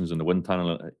 3 sessions in the wind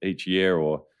tunnel each year,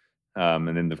 or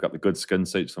and then they've got the good skin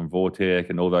suits from Vortec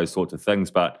and all those sorts of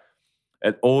things. But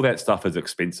all that stuff is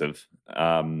expensive,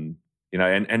 and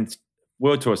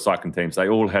World Tour cycling teams, they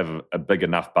all have a big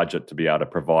enough budget to be able to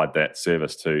provide that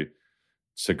service to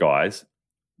guys.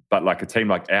 But like a team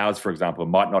like ours, for example,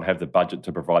 might not have the budget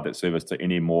to provide that service to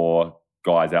any more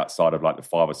guys outside of like the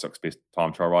 5 or 6 best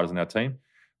time trial riders in our team.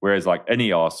 Whereas like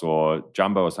Ineos or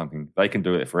Jumbo or something, they can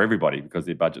do it for everybody because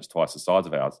their budget's twice the size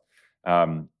of ours.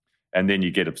 And then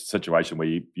you get a situation where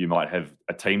you might have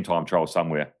a team time trial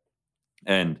somewhere,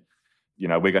 and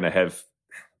we're going to have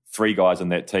 3 guys in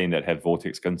that team that have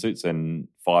Vortex skin suits and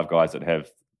 5 guys that have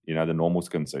the normal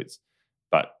skin suits.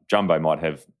 But Jumbo might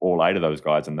have all 8 of those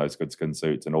guys in those good skin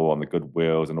suits and all on the good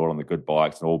wheels and all on the good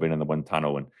bikes and all been in the wind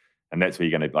tunnel, and that's where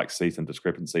you're going to like see some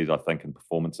discrepancies, I think, in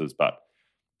performances. But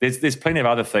there's plenty of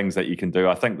other things that you can do.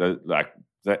 I think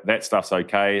that stuff's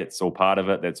okay. It's all part of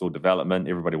it. That's all development.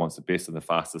 Everybody wants the best and the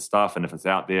fastest stuff. And if it's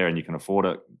out there and you can afford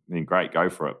it, then great, go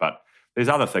for it. But there's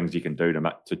other things you can do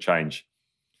to change.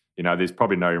 There's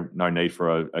probably no need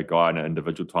for a guy in an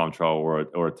individual time trial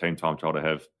or a team time trial to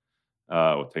have,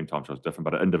 or team time trial is different,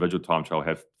 but an individual time trial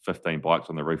have 15 bikes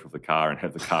on the roof of the car and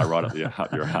have the car right up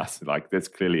your ass. Like, that's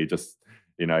clearly just,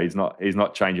 he's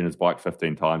not changing his bike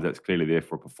 15 times. That's clearly there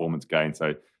for a performance gain.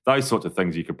 So those sorts of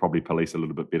things you could probably police a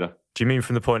little bit better. Do you mean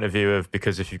from the point of view of,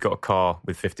 because if you've got a car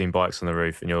with 15 bikes on the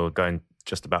roof and you're going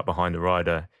just about behind the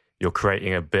rider, you're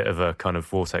creating a bit of a kind of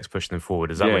vortex pushing them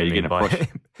forward? Is that what you mean by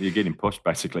you're getting pushed,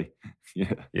 basically?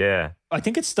 Yeah. I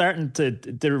think it's starting to,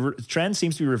 the trend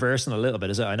seems to be reversing a little bit.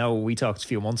 Is it? I know we talked a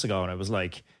few months ago and it was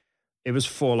like, it was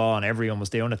full on, everyone was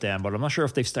doing it then, but I'm not sure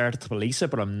if they've started to police it,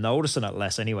 but I'm noticing it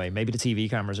less anyway. Maybe the TV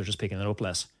cameras are just picking it up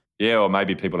less. Yeah, or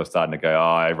maybe people are starting to go,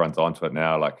 everyone's onto it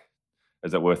now. Like,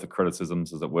 is it worth the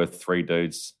criticisms? Is it worth 3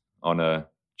 dudes on a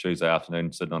Tuesday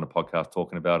afternoon sitting on a podcast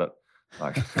talking about it?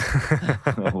 Like,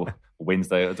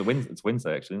 Wednesday. It's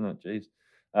Wednesday, actually, isn't it?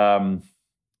 Jeez.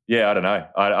 Yeah, I don't know.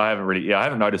 I haven't really. I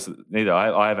haven't noticed it neither.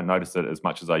 I haven't noticed it as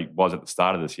much as I was at the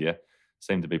start of this year. It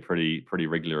seemed to be pretty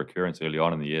regular occurrence early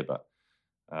on in the year, but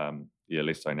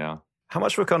less so now. How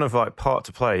much of a kind of like part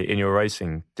to play in your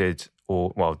racing does,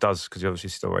 because you're obviously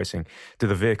still racing, do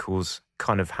the vehicles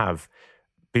kind of have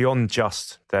beyond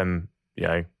just them,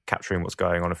 capturing what's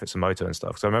going on if it's a moto and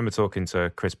stuff? So I remember talking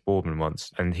to Chris Boardman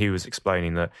once, and he was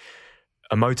explaining that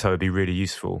a moto would be really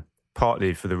useful,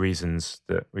 partly for the reasons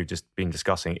that we've just been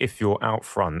discussing. If you're out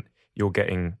front, you're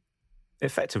getting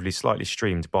effectively slightly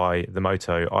streamed by the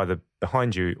moto, either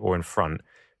behind you or in front,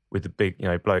 with the big,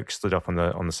 bloke stood up on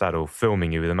the saddle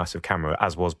filming you with a massive camera,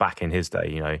 as was back in his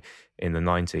day, in the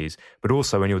 90s. But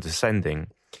also when you're descending,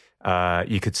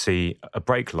 you could see a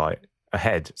brake light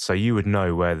ahead, so you would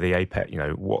know where the apex,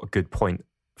 what a good point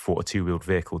thought a two-wheeled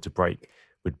vehicle to brake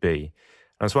would be.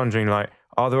 I was wondering, like,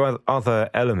 are there other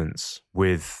elements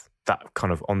with that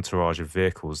kind of entourage of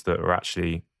vehicles that are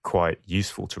actually quite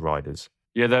useful to riders?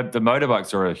 Yeah, the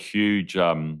motorbikes are a huge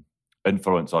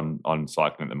influence on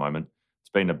cycling at the moment. It's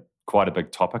been quite a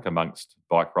big topic amongst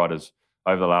bike riders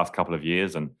over the last couple of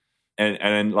years, and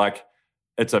like,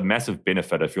 it's a massive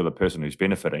benefit if you're the person who's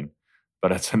benefiting,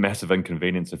 but it's a massive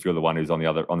inconvenience if you're the one who's on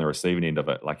the receiving end of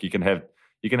it. Like, you can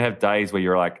have days where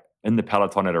you're like in the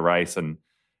peloton at a race and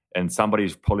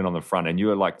somebody's pulling on the front and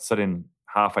you're like sitting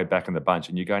halfway back in the bunch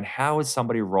and you're going, how is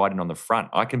somebody riding on the front?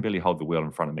 I can barely hold the wheel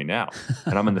in front of me now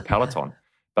and I'm in the peloton,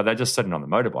 but they're just sitting on the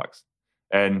motorbikes.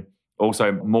 And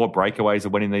also more breakaways are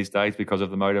winning these days because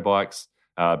of the motorbikes.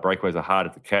 Breakaways are harder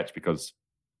to catch because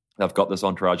they've got this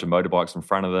entourage of motorbikes in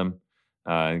front of them,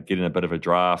 getting a bit of a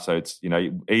draft. So it's,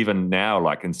 even now,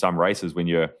 like in some races,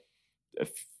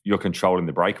 if you're controlling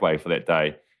the breakaway for that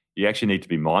day, you actually need to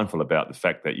be mindful about the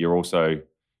fact that you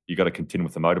got to contend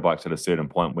with the motorbikes at a certain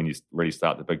point when you really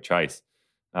start the big chase.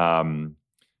 And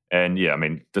yeah, I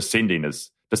mean,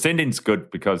 descending's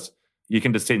good because you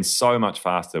can descend so much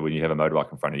faster when you have a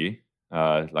motorbike in front of you.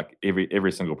 Like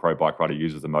every single pro bike rider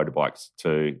uses the motorbikes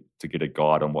to get a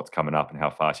guide on what's coming up and how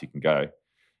fast you can go.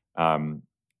 And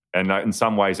in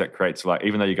some ways that creates, like,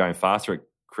 even though you're going faster, it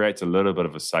creates a little bit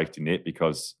of a safety net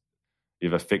because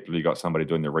you've effectively got somebody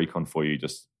doing the recon for you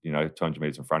just, 200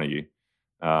 meters in front of you.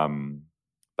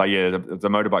 But yeah, the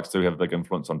motorbikes do have a big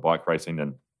influence on bike racing,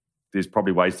 and there's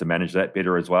probably ways to manage that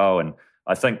better as well. And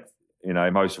I think,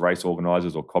 most race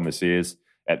organisers or commissaires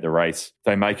at the race,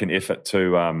 they make an effort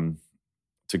to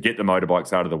get the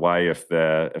motorbikes out of the way if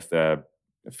they're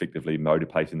effectively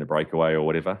motor-pacing the breakaway or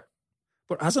whatever.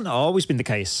 But hasn't it always been the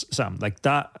case, Sam? Like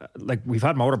that, like we've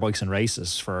had motorbikes in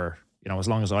races for, as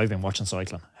long as I've been watching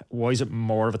cycling. Why is it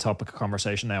more of a topic of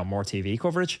conversation now, more TV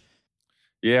coverage?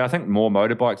 Yeah, I think more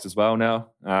motorbikes as well now.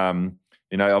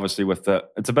 Obviously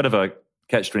it's a bit of a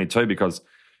catch-22 because,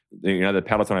 the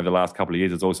peloton over the last couple of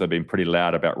years has also been pretty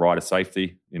loud about rider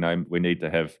safety. We need to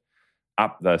have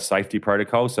up the safety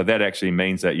protocols. So that actually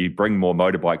means that you bring more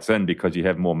motorbikes in because you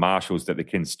have more marshals that they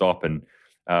can stop and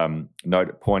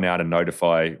point out and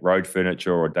notify road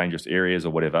furniture or dangerous areas or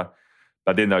whatever.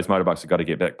 But then those motorbikes have got to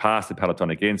get back past the peloton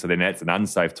again. So then that's an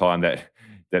unsafe time that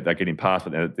they're getting past,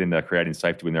 but then they're creating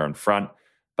safety when they're in front.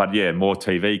 But yeah, more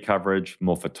TV coverage,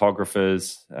 more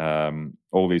photographers,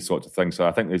 all these sorts of things. So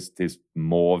I think there's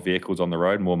more vehicles on the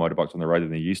road, more motorbikes on the road than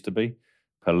there used to be.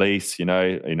 Police, in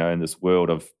this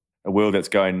a world that's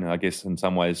going, I guess, in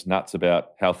some ways nuts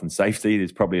about health and safety.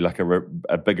 There's probably like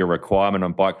a bigger requirement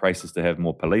on bike races to have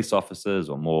more police officers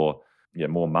or more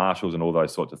marshals and all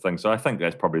those sorts of things. So I think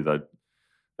that's probably the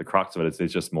crux of it is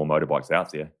there's just more motorbikes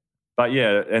out there. But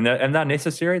yeah, and they're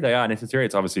necessary. They are necessary.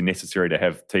 It's obviously necessary to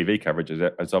have TV coverage.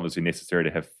 It's obviously necessary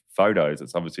to have photos.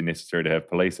 It's obviously necessary to have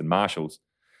police and marshals.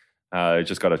 It's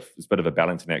just got it's a bit of a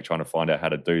balancing act trying to find out how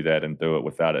to do that and do it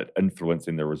without it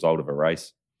influencing the result of a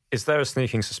race. Is there a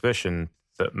sneaking suspicion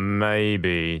that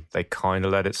maybe they kind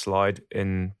of let it slide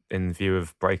in view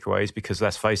of breakaways? Because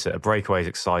let's face it, a breakaway is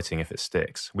exciting if it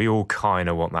sticks. We all kind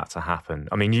of want that to happen.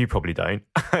 I mean, you probably don't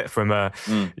from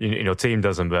your team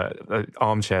doesn't, but an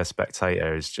armchair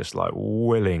spectator is just like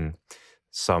willing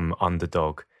some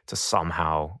underdog to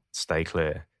somehow stay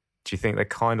clear. Do you think they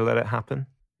kind of let it happen?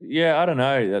 Yeah, I don't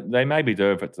know. They maybe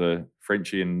do if it's a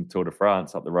Frenchie in Tour de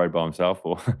France up the road by himself,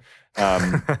 or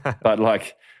but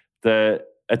like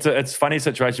it's a funny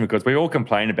situation because we all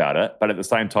complain about it, but at the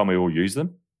same time we all use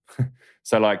them.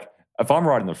 So like if I'm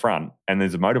riding the front and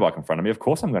there's a motorbike in front of me, of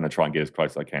course I'm going to try and get as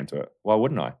close as I can to it. Why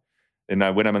wouldn't I?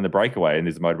 And when I'm in the breakaway and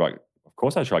there's a motorbike, of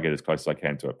course I try to get as close as I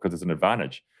can to it because it's an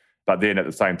advantage. But then at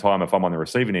the same time, if I'm on the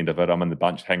receiving end of it, I'm in the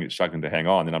bunch struggling to hang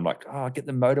on. And I'm like, get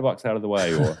the motorbikes out of the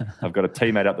way. Or I've got a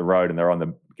teammate up the road and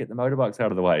they're get the motorbikes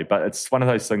out of the way. But it's one of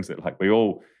those things that like we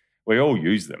all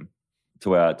use them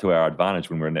to our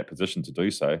advantage when we're in that position to do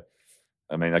so.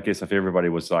 I mean, I guess if everybody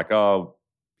was like,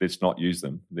 let's not use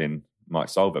them, then it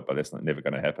might solve it. But that's never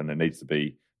going to happen. It needs to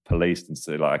be policed and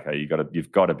say like, okay,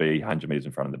 you've got to be 100 meters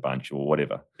in front of the bunch or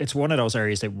whatever. It's one of those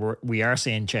areas that we are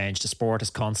seeing change. The sport is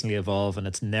constantly evolving.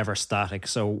 It's never static.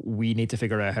 So we need to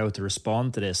figure out how to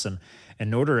respond to this. And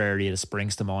another area that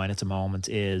springs to mind at the moment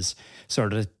is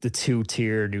sort of the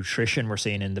two-tier nutrition we're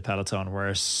seeing in the peloton,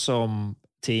 where some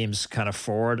teams can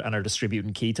afford and are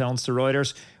distributing ketones to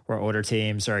riders, where other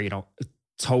teams are,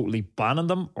 totally banning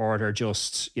them, or they're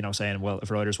just, saying, well,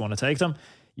 if riders want to take them,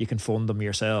 you can fund them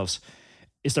yourselves.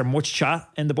 Is there much chat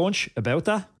in the bunch about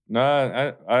that?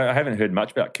 No, I haven't heard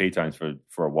much about ketones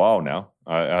for a while now.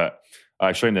 I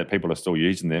assume that people are still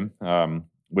using them.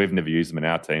 We've never used them in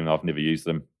our team. I've never used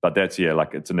them, but that's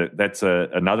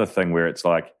another thing where it's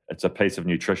like it's a piece of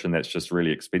nutrition that's just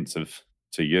really expensive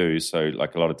to use. So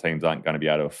like a lot of teams aren't going to be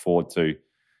able to afford to,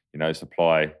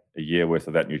 supply a year worth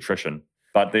of that nutrition.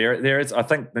 But there is, I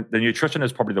think the nutrition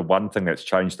is probably the one thing that's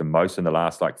changed the most in the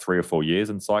last like 3 or 4 years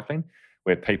in cycling,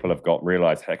 where people have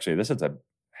realized actually this is a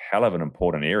hell of an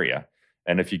important area,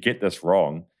 and if you get this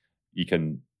wrong, you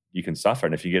can suffer,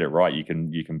 and if you get it right, you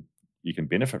can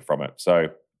benefit from it. So,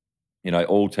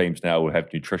 all teams now will have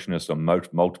nutritionists or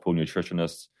multiple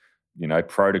nutritionists,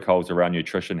 protocols around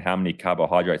nutrition, how many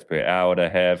carbohydrates per hour to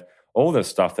have, all this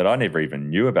stuff that I never even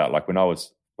knew about. Like when I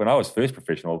was first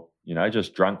professional,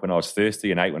 just drunk when I was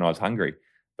thirsty and ate when I was hungry.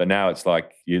 But now it's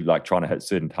like you're like trying to hit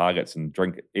certain targets and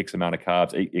drink X amount of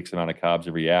carbs, eat X amount of carbs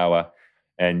every hour.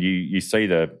 And you see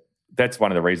that's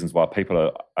one of the reasons why people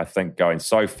are, I think, going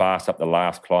so fast up the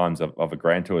last climbs of a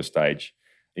Grand Tour stage.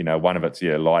 One of it's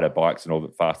lighter bikes and all the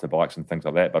faster bikes and things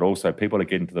like that. But also people are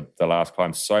getting to the last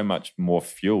climb so much more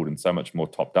fueled and so much more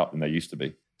topped up than they used to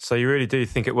be. So you really do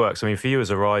think it works? I mean, for you as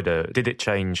a rider, did it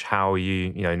change how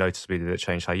noticeably did it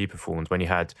change how you performed when you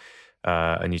had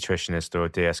a nutritionist or a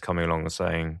DS coming along and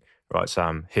saying, right,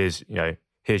 Sam, here's your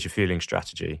fueling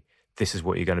strategy. This is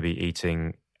what you're going to be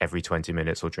eating every 20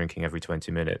 minutes or drinking every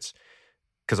 20 minutes.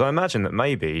 Because I imagine that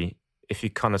maybe if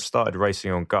you kind of started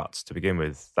racing on guts to begin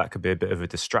with, that could be a bit of a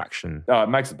distraction. No, it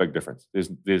makes a big difference. There's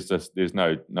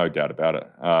no doubt about it.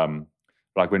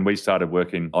 Like when we started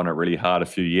working on it really hard a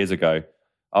few years ago,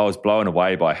 I was blown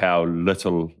away by how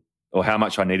little or how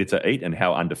much I needed to eat and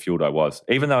how underfueled I was.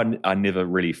 Even though I never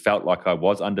really felt like I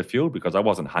was underfueled because I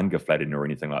wasn't hunger flattened or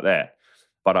anything like that.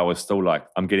 But I was still like,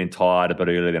 I'm getting tired a bit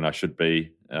earlier than I should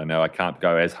be. I can't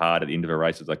go as hard at the end of a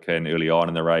race as I can early on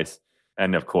in the race.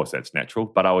 And of course, that's natural.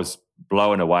 But I was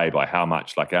blown away by how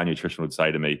much, like our nutrition would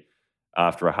say to me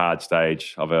after a hard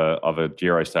stage of a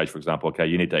Giro stage, for example, okay,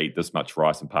 you need to eat this much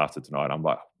rice and pasta tonight. I'm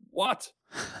like, what?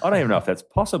 I don't even know if that's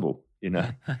possible,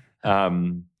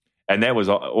 And that was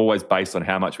always based on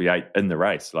how much we ate in the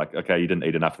race. Like, okay, you didn't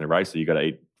eat enough in the race, so you got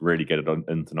to really get it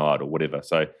in tonight or whatever.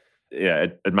 So, yeah,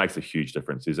 it makes a huge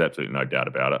difference. There's absolutely no doubt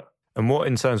about it. And what,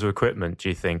 in terms of equipment, do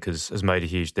you think has made a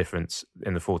huge difference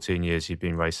in the 14 years you've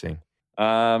been racing?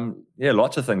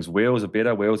 Lots of things. Wheels are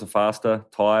better. Wheels are faster.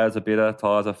 Tyres are better.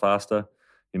 Tyres are faster.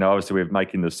 Obviously, we're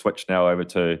making the switch now over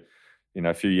to,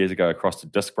 a few years ago across to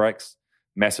disc brakes.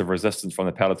 Massive resistance from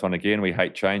the peloton again. We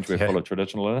hate change. We're full of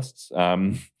traditionalists.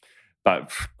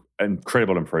 But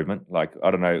incredible improvement. Like,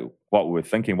 I don't know what we were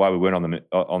thinking, why we weren't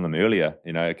on them earlier.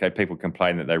 Okay, people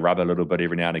complain that they rub a little bit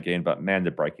every now and again, but man,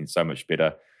 the braking's so much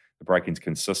better. The braking's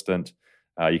consistent.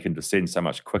 You can descend so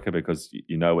much quicker because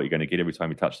you know what you're going to get every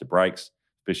time you touch the brakes,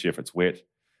 especially if it's wet.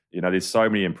 There's so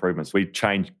many improvements. We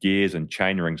change gears and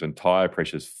chain rings and tyre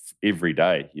pressures every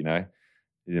day,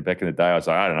 Back in the day, I was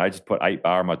like, I don't know, just put 8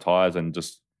 bar on my tyres and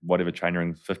just whatever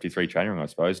chainring, 53 chainring, I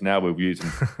suppose. Now we're using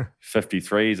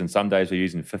 53s, and some days we're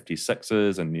using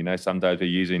 56s, and some days we're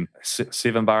using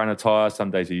 7 bar on a tyre,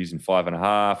 some days we're using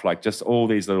 5.5. Like just all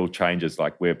these little changes,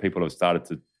 like where people have started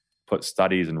to put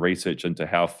studies and research into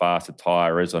how fast a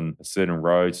tyre is on a certain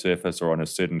road surface or on a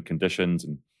certain conditions,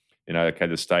 and okay,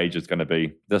 the stage is going to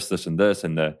be this, and this,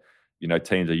 and the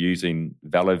teams are using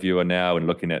ValoViewer now and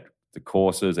looking at the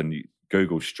courses and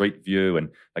Google Street View, and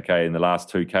okay, in the last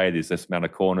 2K, there's this amount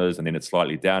of corners, and then it's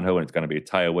slightly downhill, and it's going to be a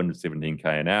tailwind at 17K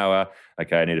an hour.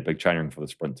 Okay, I need a big chainring for the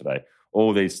sprint today.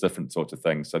 All these different sorts of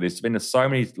things. So there's been so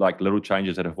many like little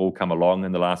changes that have all come along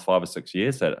in the last 5 or 6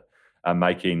 years that are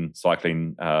making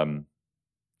cycling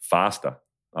faster,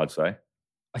 I'd say.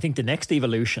 I think the next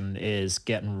evolution is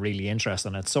getting really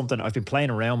interesting. It's something I've been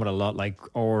playing around with a lot, like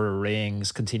Oura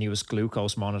rings, continuous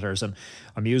glucose monitors, and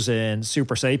I'm using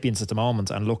Super Sapiens at the moment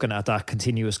and looking at that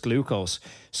continuous glucose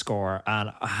score.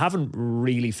 And I haven't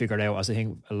really figured out, as I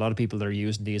think a lot of people that are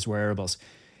using these wearables,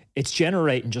 it's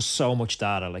generating just so much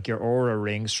data, like your Oura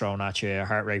rings thrown at you,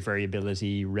 heart rate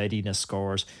variability, readiness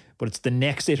scores. But it's the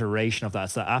next iteration of that.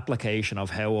 It's the application of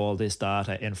how all this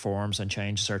data informs and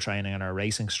changes our training and our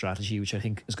racing strategy, which I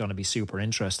think is going to be super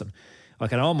interesting. I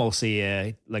can almost see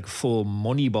a full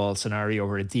Moneyball scenario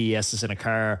where a DS is in a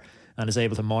car and is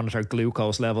able to monitor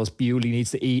glucose levels. Bewley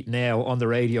needs to eat now on the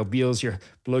radio. Beals, your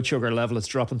blood sugar level is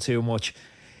dropping too much.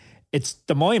 It's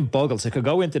the mind boggles. It could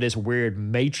go into this weird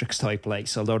matrix type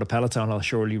place, although the peloton will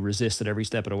surely resist it every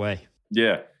step of the way.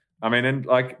 Yeah. I mean, and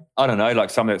like, I don't know,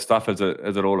 like some of that stuff, is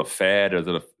it all a fad? Is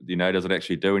it, does it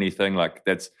actually do anything? Like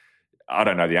I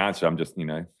don't know the answer. I'm just,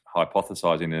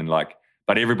 hypothesizing, and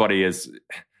but everybody is,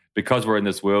 because we're in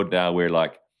this world now where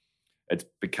like, it's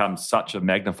become such a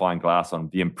magnifying glass on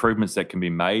the improvements that can be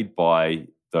made by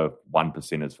the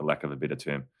 1%ers, for lack of a better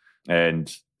term.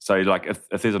 And so, like, if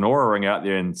there's an Aura Ring out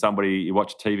there and you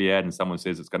watch a TV ad and someone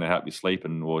says it's going to help you sleep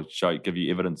or give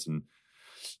you evidence and,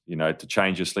 to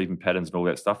change your sleeping patterns and all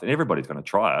that stuff, then everybody's going to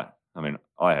try it. I mean,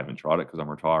 I haven't tried it because I'm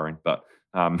retiring, but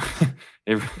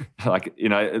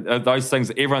those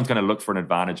things, everyone's going to look for an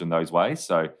advantage in those ways.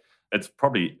 So it's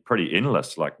probably pretty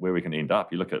endless, like where we can end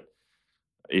up. You look at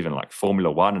even like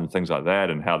Formula One and things like that,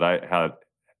 and how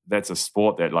that's a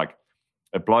sport that, like,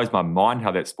 it blows my mind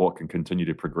how that sport can continue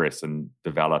to progress and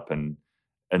develop and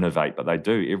innovate, but they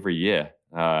do every year.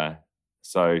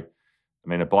 So, I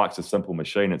mean, a bike's a simple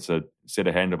machine. It's a set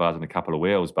of handlebars and a couple of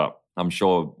wheels, but I'm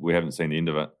sure we haven't seen the end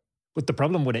of it. But the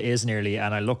problem with it is nearly,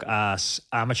 and I look at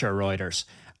amateur riders,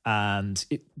 and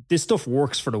this stuff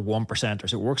works for the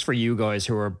 1%ers. It works for you guys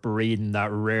who are breathing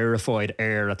that rarefied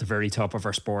air at the very top of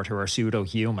our sport, who are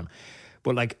pseudo-human.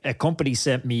 But like, a company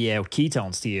sent me out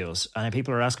ketones to use, and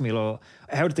people are asking me, well,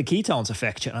 how did the ketones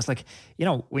affect you? And I was like,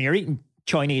 when you're eating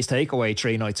Chinese takeaway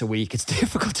 3 nights a week, it's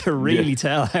difficult to really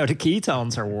tell how the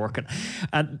ketones are working.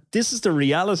 And this is the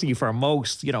reality for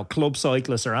most, club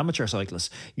cyclists or amateur cyclists.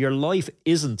 Your life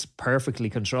isn't perfectly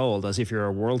controlled as if you're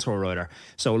a world tour rider.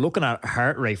 So looking at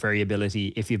heart rate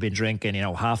variability, if you've been drinking,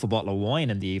 half a bottle of wine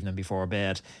in the evening before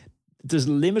bed, there's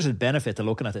limited benefit to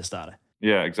looking at this data.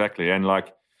 Yeah, exactly. And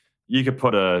like, you could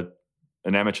put an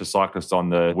amateur cyclist on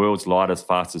the world's lightest,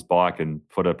 fastest bike and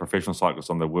put a professional cyclist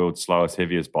on the world's slowest,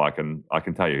 heaviest bike, and I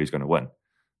can tell you who's going to win.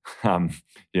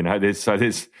 There's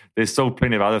still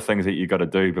plenty of other things that you've got to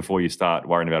do before you start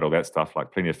worrying about all that stuff,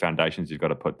 like plenty of foundations you've got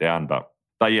to put down. But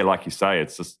yeah, like you say,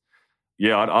 it's just,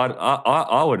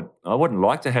 I wouldn't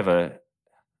like to have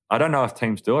I don't know if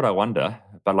teams do it, I wonder,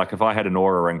 but like if I had an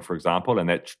Aura Ring, for example, and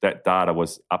that data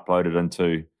was uploaded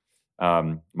into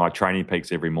my Training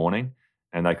Peaks every morning,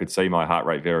 and they could see my heart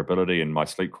rate variability and my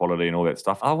sleep quality and all that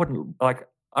stuff, I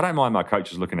don't mind my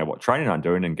coaches looking at what training I'm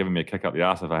doing and giving me a kick up the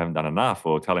arse if I haven't done enough,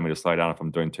 or telling me to slow down if I'm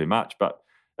doing too much. But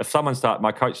if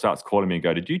my coach starts calling me and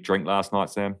go, "Did you drink last night,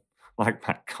 Sam?" Like,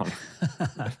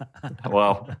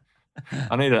 well,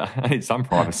 I need some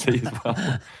privacy as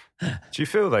well. Do you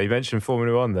feel though, you mentioned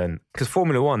Formula One then, because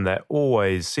Formula One, they're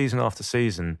always, season after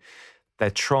season, they're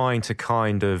trying to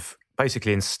kind of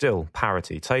basically instill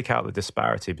parity, take out the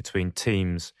disparity between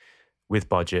teams with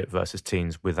budget versus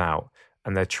teams without.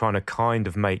 And they're trying to kind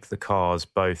of make the cars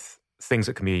both things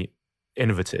that can be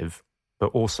innovative, but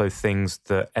also things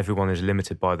that everyone is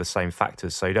limited by the same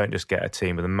factors. So you don't just get a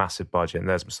team with a massive budget and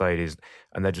there's Mercedes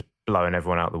and they're just blowing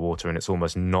everyone out of the water, and it's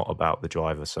almost not about the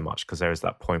driver so much, because there is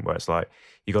that point where it's like,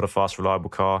 you got a fast, reliable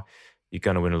car, you're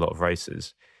going to win a lot of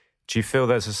races. Do you feel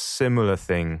there's a similar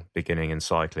thing beginning in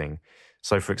cycling?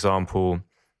 So, for example,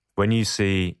 when you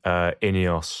see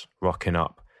Ineos rocking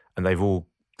up, and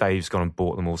Dave's gone and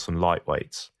bought them all some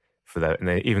lightweights for that, and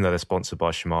even though they're sponsored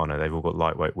by Shimano, they've all got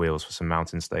lightweight wheels for some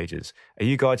mountain stages. Are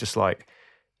you guys just like,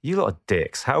 you lot of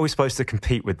dicks? How are we supposed to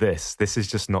compete with this? This is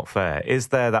just not fair. Is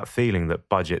there that feeling that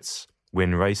budgets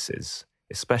win races,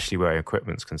 especially where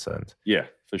equipment's concerned? Yeah,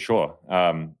 for sure.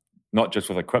 Not just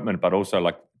with equipment, but also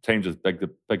like teams with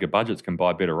bigger budgets can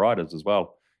buy better riders as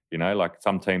well. Like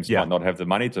some teams might not have the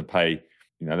money to pay.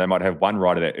 They might have one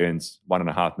rider that earns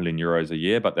 €1.5 million a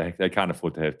year, but they can't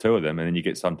afford to have 2 of them. And then you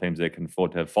get some teams that can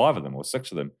afford to have 5 of them or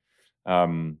 6 of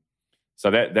them.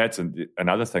 So that's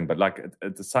another thing. But like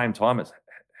at the same time, it's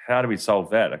how do we solve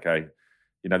that? Okay,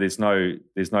 there's no. You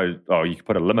can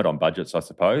put a limit on budgets, I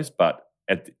suppose, but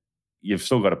you've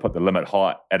still got to put the limit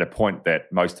high at a point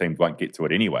that most teams won't get to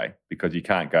it anyway, because you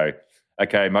can't go,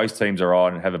 okay, most teams are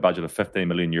on have a budget of €15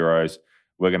 million.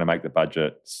 We're going to make the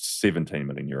budget €17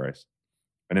 million.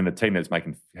 And then the team that's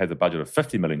has a budget of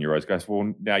 €50 million goes,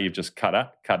 well, now you've just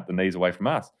cut the knees away from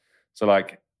us. So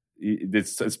like,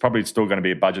 it's probably still going to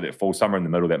be a budget that falls somewhere in the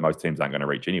middle that most teams aren't going to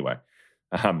reach anyway.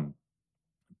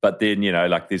 But then,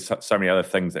 like there's so many other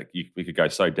things that we could go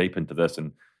so deep into this,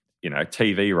 and,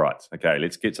 TV rights. Okay,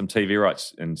 let's get some TV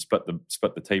rights and split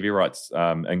the TV rights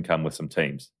income with some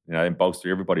teams, and bolster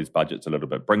everybody's budgets a little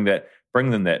bit. Bring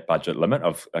them that budget limit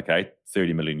of, okay,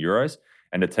 €30 million,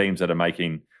 and the teams that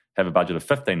have a budget of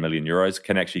 €15 million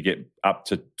can actually get up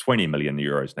to €20 million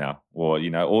now, or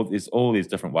all these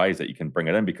different ways that you can bring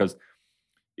it in, because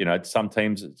some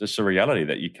teams, it's just a reality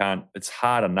that you can't. It's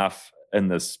hard enough in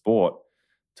this sport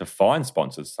to find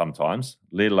sponsors sometimes,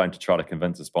 let alone to try to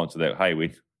convince a sponsor that, hey,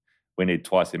 we need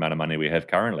twice the amount of money we have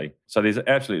currently. So there's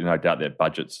absolutely no doubt that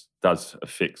budgets does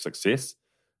affect success.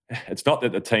 It's not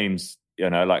that the teams,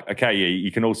 okay, yeah,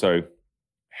 you can also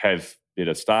have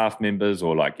better staff members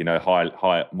or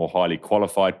more highly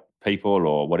qualified people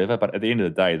or whatever. But at the end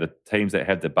of the day, the teams that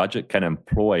have the budget can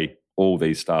employ all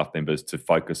these staff members to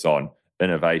focus on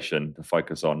innovation, to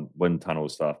focus on wind tunnel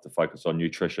stuff, to focus on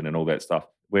nutrition and all that stuff.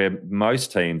 Where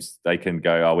most teams, they can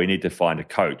go, oh, we need to find a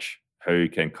coach who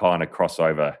can kind of cross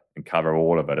over and cover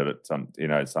all of it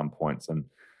at some points. And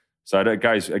so it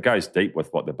goes deep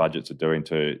with what the budgets are doing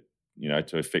to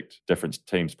affect different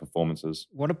teams' performances.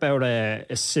 What about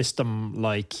a system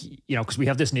like, because we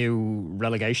have this new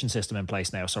relegation system in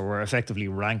place now, so we're effectively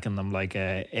ranking them like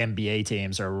NBA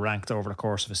teams are ranked over the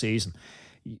course of a season.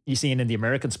 You see in the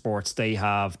American sports, they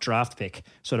have draft pick.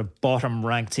 So the bottom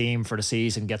ranked team for the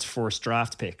season gets first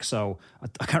draft pick. So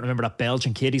I can't remember that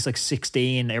Belgian kid. He's like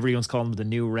 16. Everyone's calling him the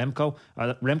new Remco.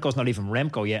 Remco's not even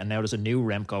Remco yet. And now there's a new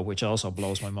Remco, which also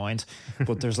blows my mind.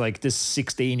 But there's like this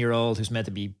 16-year-old who's meant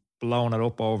to be blowing it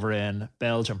up over in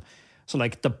Belgium. So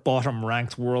like the bottom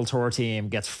ranked World Tour team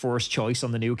gets first choice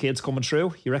on the new kids coming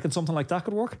through. You reckon something like that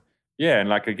could work? Yeah, and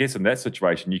like I guess in that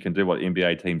situation, you can do what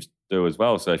NBA teams do as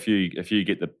well. So if you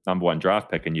get the number one draft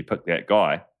pick and you pick that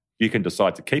guy, you can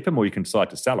decide to keep him or you can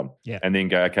decide to sell him. Yeah. And then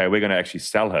go, okay, we're going to actually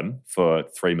sell him for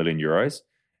 €3 million,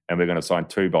 and we're going to sign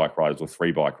 2 bike riders or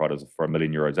 3 bike riders for €1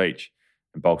 million each,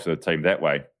 and bolster the team that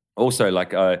way. Also,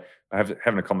 like I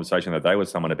having a conversation the other day with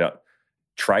someone about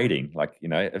trading. Like,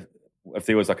 if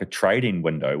there was like a trading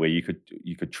window where you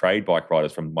could trade bike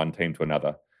riders from one team to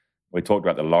another. We talked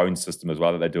about the loan system as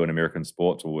well that they do in American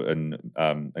sports or in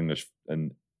English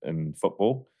in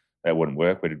football. That wouldn't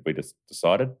work. We just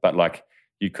decided. But like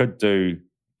you could do,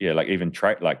 like even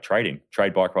trade bike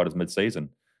riders mid-season.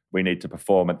 We need to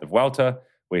perform at the Vuelta.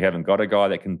 We haven't got a guy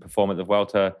that can perform at the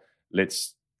Vuelta.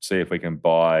 Let's see if we can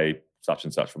buy such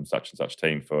and such from such and such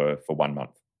team for 1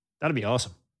 month. That'd be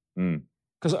awesome.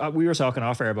 Because we were talking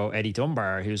off air about Eddie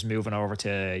Dunbar, who's moving over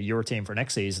to your team for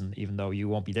next season, even though you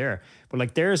won't be there. But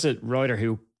like, there's a rider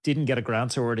who didn't get a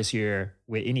Grand Tour this year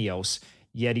with Ineos,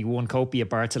 yet he won Copia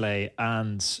Bartoli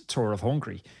and Tour of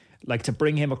Hungary. Like, to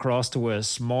bring him across to a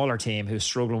smaller team who's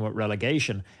struggling with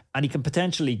relegation, and he can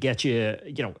potentially get you,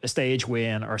 a stage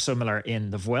win or similar in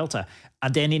the Vuelta,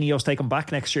 and then Ineos take him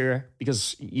back next year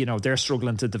because they're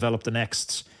struggling to develop the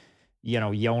next.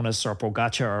 Jonas or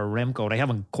Pogacar or Remco, they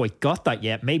haven't quite got that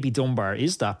yet. Maybe Dunbar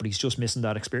is that, but he's just missing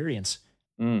that experience.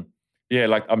 Yeah,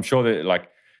 like I'm sure that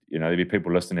there'd be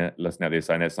people listening out there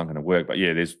saying that's not going to work. But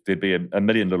yeah, there'd be a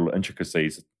million little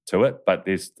intricacies to it. But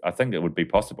I think it would be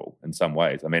possible in some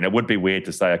ways. I mean, it would be weird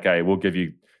to say, okay, we'll give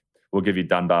you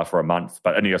Dunbar for a month,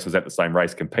 but Ineos was at the same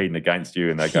race competing against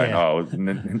you, and they're going, oh,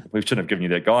 we shouldn't have given you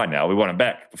that guy now. We want him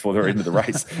back before the end of the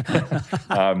race.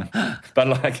 But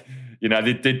like,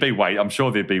 there'd be ways. I'm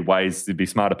sure there'd be ways. There'd be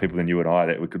smarter people than you and I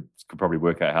that we could probably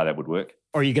work out how that would work.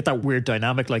 Or you get that weird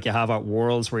dynamic like you have at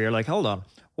Worlds where you're like, hold on,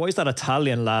 why is that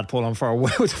Italian lad pulling for a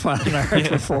Wout van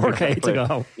Aert with 4K to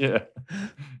go? Yeah.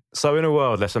 So in a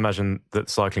world, let's imagine that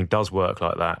cycling does work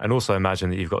like that, and also imagine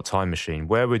that you've got a time machine.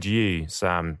 Where would you,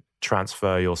 Sam,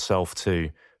 transfer yourself to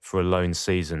for a lone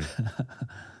season?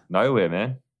 Nowhere,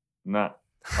 man. Nah.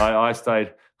 I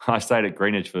stayed at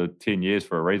Greenwich for 10 years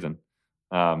for a reason.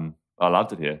 I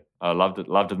loved it here. I loved it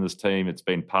in this team. I've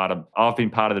been part of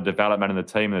the development in the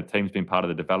team, and the team's been part of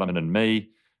the development in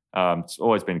me. It's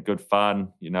always been good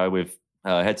fun. We've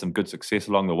had some good success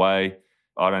along the way.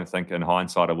 I don't think in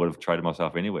hindsight I would have traded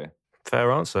myself anywhere.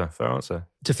 Fair answer.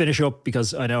 To finish up,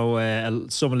 because I know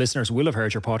some listeners will have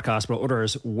heard your podcast, but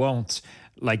others won't.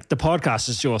 Like, the podcast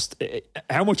is just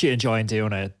how much you enjoy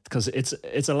doing it, because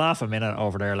it's a laugh a minute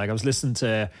over there. Like, I was listening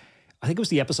to, I think it was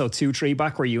the episode 2-3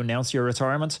 back where you announced your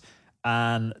retirement,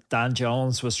 and Dan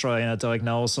Jones was trying to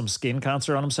diagnose some skin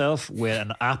cancer on himself with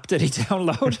an app that he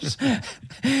downloaded.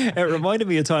 It reminded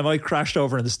me of a time I crashed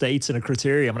over in the States in a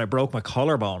criterium and I broke my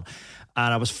collarbone.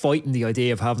 And I was fighting the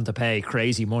idea of having to pay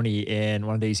crazy money in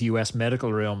one of these US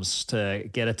medical rooms to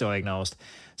get it diagnosed.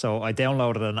 So I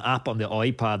downloaded an app on the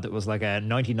iPad that was like a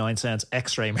 99-cent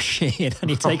x-ray machine, and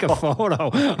you take a photo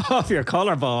of your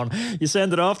collarbone, you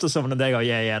send it off to someone, and they go,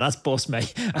 yeah, that's bust,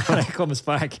 mate. And it comes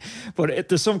back. But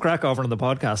there's some crack over on the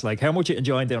podcast. Like, how much you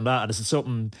enjoying doing that? And is it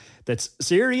something that's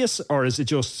serious, or is it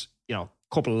just, a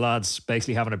couple of lads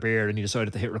basically having a beer and you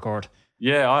decided to hit record?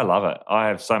 Yeah, I love it. I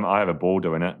have a ball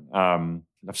doing it. I'm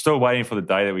still waiting for the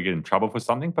day that we get in trouble for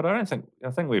something, but I think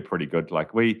we're pretty good. Like,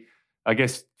 I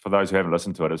guess for those who haven't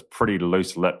listened to it, it's pretty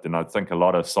loose-lipped, and I think a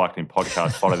lot of cycling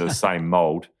podcasts follow the same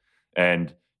mold.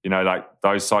 And like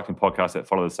those cycling podcasts that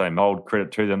follow the same mold,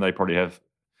 credit to them, they probably have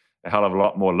a hell of a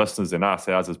lot more listeners than us.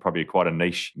 Ours is probably quite a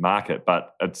niche market,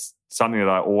 but it's something that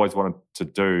I always wanted to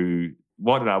do.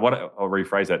 I'll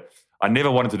rephrase it. I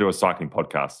never wanted to do a cycling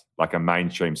podcast, like a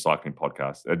mainstream cycling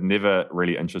podcast. It never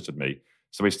really interested me.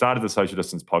 So we started the Social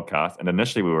Distance podcast, and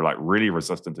initially we were like really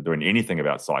resistant to doing anything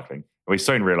about cycling. We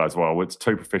soon realized, well, it's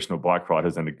two professional bike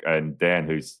riders and Dan,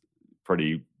 who's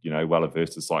pretty, well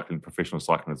averse to cycling, professional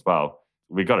cycling as well.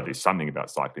 We got to do something about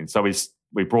cycling. So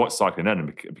we brought cycling in, and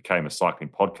it became a cycling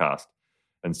podcast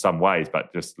in some ways,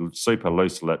 but just super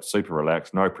loose lips, super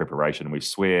relaxed, no preparation. We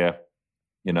swear,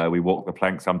 we walk the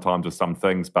plank sometimes with some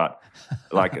things, but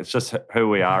like it's just who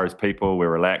we are as people. We're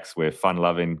relaxed, we're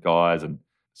fun-loving guys, and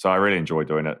so I really enjoy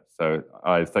doing it. So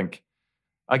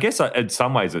I guess in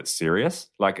some ways it's serious.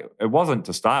 Like it wasn't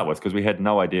to start with because we had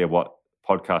no idea what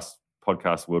podcast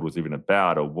world was even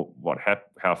about or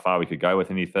how far we could go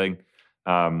with anything.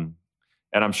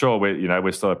 And I'm sure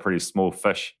we're still a pretty small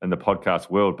fish in the podcast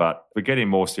world, but we're getting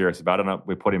more serious about it.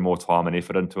 We're putting more time and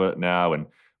effort into it now, and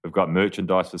we've got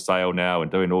merchandise for sale now and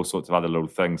doing all sorts of other little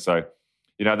things. So,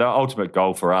 the ultimate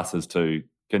goal for us is to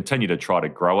continue to try to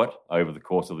grow it over the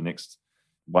course of the next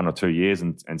 1 or 2 years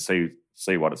and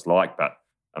see what it's like. But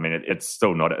I mean, it's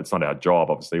not our job.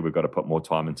 Obviously, we've got to put more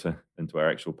time into our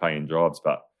actual paying jobs.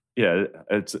 But yeah,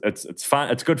 it's fun.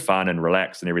 It's good fun and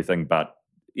relaxed and everything. But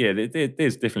yeah,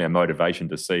 there's definitely a motivation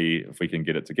to see if we can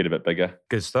get it to get a bit bigger.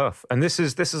 Good stuff. And this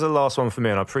is the last one for me,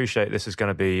 and I appreciate this is going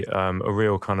to be a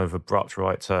real kind of abrupt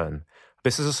right turn.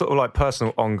 This is a sort of like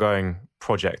personal ongoing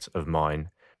project of mine.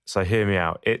 So hear me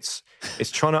out. It's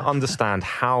trying to understand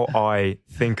how I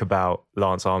think about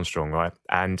Lance Armstrong, right?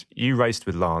 And you raced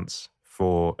with Lance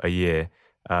for a year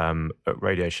at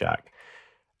Radio Shack,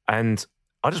 and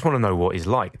I just want to know what he's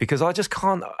like, because I just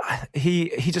can't. He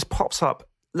just pops up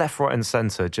left, right, and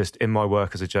centre just in my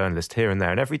work as a journalist here and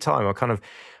there, and every time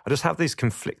I just have these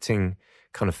conflicting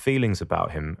kind of feelings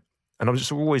about him, and I'm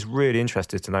just always really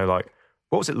interested to know, like,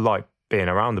 what was it like being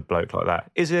around a bloke like that?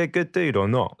 Is he a good dude or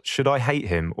not? Should I hate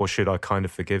him or should I kind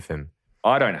of forgive him?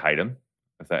 I don't hate him,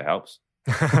 if that helps.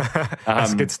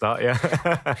 That's a good start,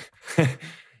 yeah.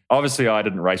 Obviously, I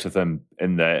didn't race with him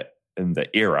in the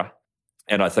era,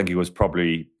 and I think he was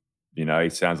probably, he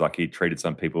sounds like he treated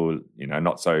some people,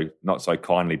 not so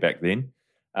kindly back then.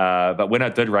 But when I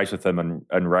did race with him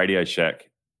in Radio Shack,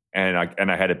 and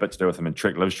I had a bit to do with him in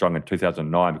Trek Livestrong in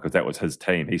 2009 because that was his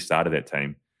team. He started that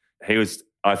team.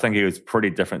 I think he was pretty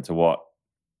different to what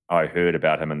I heard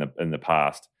about him in the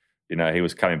past. He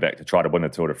was coming back to try to win the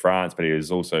Tour de France, but he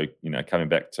was also, coming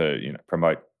back to,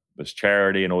 promote this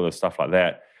charity and all this stuff like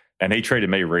that. And he treated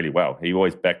me really well. He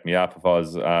always backed me up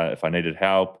if I needed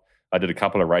help. I did a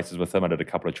couple of races with him. I did a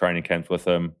couple of training camps with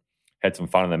him, had some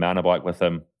fun on the mountain bike with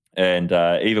him. And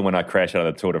even when I crashed out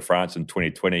of the Tour de France in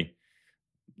 2020,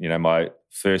 my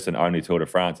first and only Tour de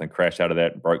France, and crashed out of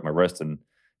that and broke my wrist, and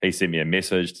he sent me a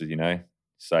message to,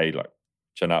 say, like,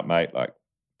 chin up, mate, like,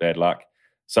 bad luck.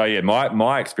 So, yeah,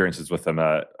 my experiences with him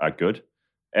are good.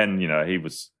 And,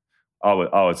 I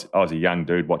was a young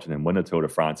dude watching him win the Tour de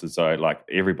France. And so, like,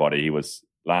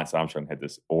 Lance Armstrong had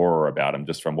this aura about him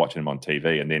just from watching him on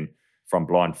TV. And then from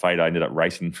blind fate, I ended up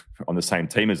racing on the same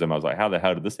team as him. I was like, how the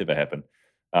hell did this ever happen?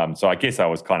 So I guess I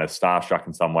was kind of starstruck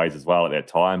in some ways as well at that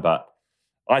time. But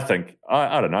I think,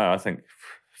 I don't know, I think,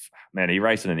 man, he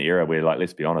raced in an era where, like,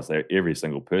 let's be honest, every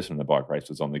single person in the bike race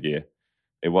was on the gear.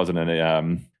 He wasn't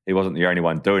the only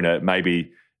one doing it.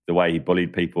 Maybe the way he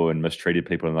bullied people and mistreated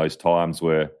people in those times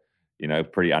were,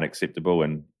 pretty unacceptable,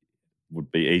 and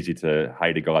would be easy to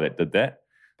hate a guy that did that.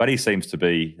 But he seems to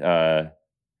be,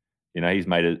 he's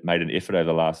made an effort over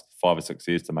the last 5 or 6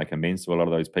 years to make amends to a lot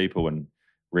of those people and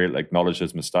really acknowledge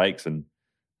his mistakes. And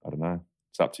I don't know,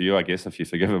 it's up to you, I guess, if you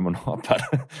forgive him or not.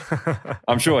 But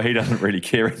I'm sure he doesn't really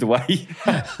care either way.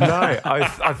 No,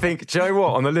 I think, do you know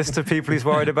what? On the list of people he's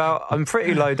worried about, I'm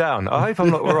pretty low down. I hope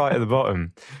I'm not right at the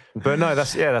bottom. But no,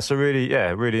 that's a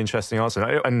really interesting answer.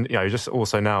 And just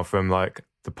also now from like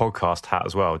the podcast hat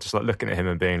as well, just like looking at him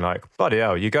and being like, bloody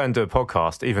hell, you go and do a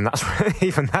podcast, even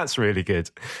that's really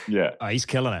good. Yeah. Oh, he's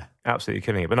killing it. Absolutely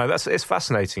killing it. But no, it's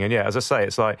fascinating. And yeah, as I say,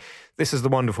 it's like, this is the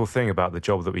wonderful thing about the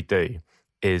job that we do,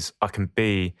 is I can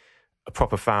be a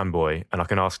proper fanboy and I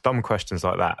can ask dumb questions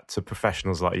like that to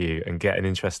professionals like you and get an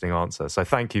interesting answer. So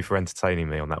thank you for entertaining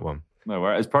me on that one. No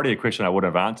worries. It's probably a question I would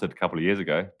have answered a couple of years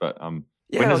ago, but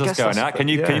yeah, when does this go out? Can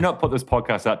you not put this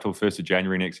podcast out till 1st of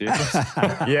January next year?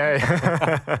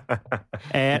 Yeah.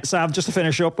 Sam, just to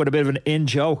finish up with a bit of an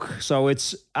in-joke. So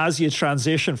it's as you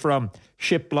transition from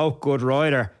shit bloke, good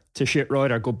rider to shit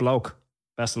rider, good bloke.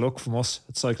 Best of luck from us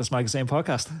at Cyclist Magazine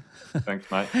Podcast. Thanks,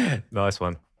 mate. Nice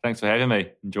one. Thanks for having me.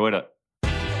 Enjoyed it.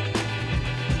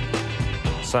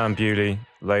 Sam Bewley,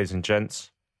 ladies and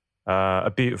gents.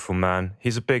 A beautiful man.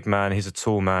 He's a big man. He's a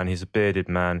tall man. He's a bearded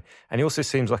man. And he also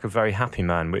seems like a very happy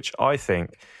man, which I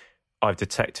think I've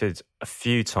detected a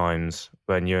few times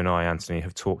when you and I, Anthony,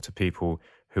 have talked to people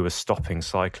who are stopping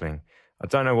cycling. I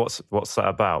don't know what's that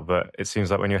about, but it seems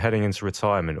like when you're heading into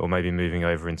retirement or maybe moving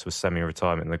over into a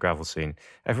semi-retirement in the gravel scene,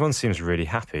 everyone seems really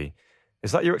happy.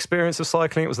 Is that your experience of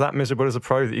cycling? It was that miserable as a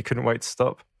pro that you couldn't wait to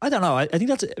stop? I don't know. I think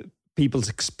that's people's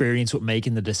experience with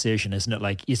making the decision, isn't it?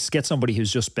 Like, you get somebody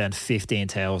who's just spent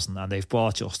 15,000 and they've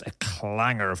bought just a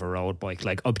clanger of a road bike.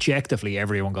 Like, objectively,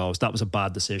 everyone goes, that was a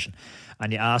bad decision.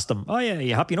 And you ask them, oh yeah,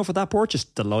 you happy enough with that purchase?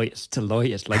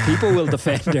 Delighted. Like, people will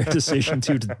defend their decision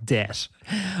to the death.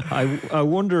 I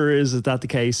wonder, is that the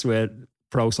case with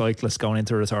pro cyclists going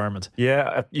into retirement?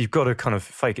 Yeah, you've got to kind of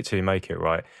fake it till you make it,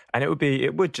 right? And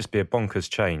it would just be a bonkers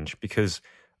change, because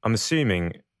I'm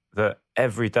assuming that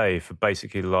every day for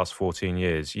basically the last 14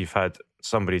 years, you've had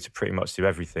somebody to pretty much do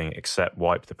everything except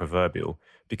wipe the proverbial,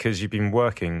 because you've been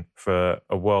working for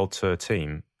a world tour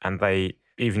team, and they,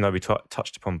 even though we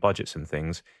touched upon budgets and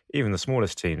things, even the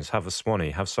smallest teams have a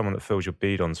Swanee, have someone that fills your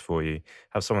bidons for you,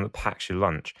 have someone that packs your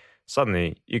lunch.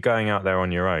 Suddenly, you're going out there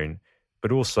on your own,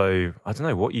 but also, I don't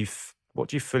know, what do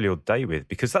you fill your day with?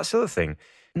 Because that's the other thing.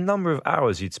 The number of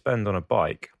hours you'd spend on a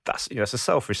bike, it's a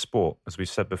selfish sport, as we've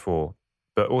said before.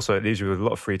 But also it leaves you with a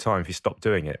lot of free time if you stop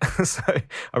doing it. So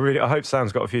I hope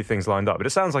Sam's got a few things lined up. But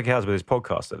it sounds like he has with his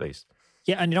podcast, at least.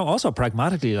 Yeah, and also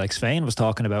pragmatically, like Svein was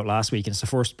talking about last week, and it's the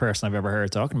first person I've ever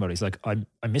heard talking about it. He's like,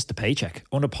 I missed a paycheck.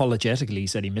 Unapologetically, he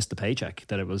said he missed the paycheck,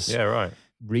 that it was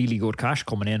really good cash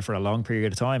coming in for a long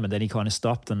period of time, and then he kind of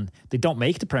stopped. And they don't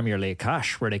make the Premier League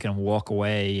cash where they can walk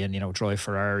away and, drive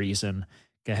Ferraris and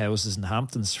get houses in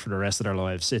Hamptons for the rest of their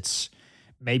lives. It's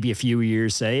maybe a few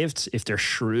years saved. If they're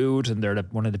shrewd and they're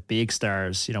one of the big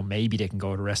stars, maybe they can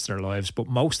go the rest of their lives. But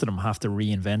most of them have to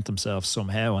reinvent themselves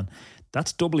somehow, and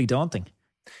that's doubly daunting.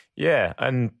 Yeah,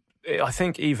 and I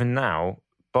think even now,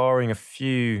 barring a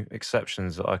few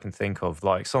exceptions that I can think of,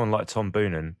 like someone like Tom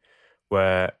Boonen,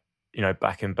 where,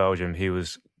 back in Belgium, he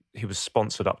was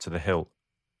sponsored up to the hilt,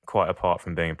 quite apart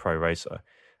from being a pro racer.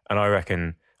 And I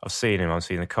reckon I've seen him. I've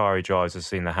seen the car he drives. I've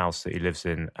seen the house that he lives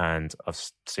in, and I've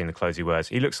seen the clothes he wears.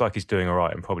 He looks like he's doing all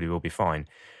right and probably will be fine.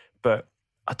 But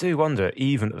I do wonder,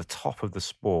 even at the top of the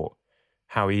sport,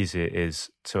 how easy it is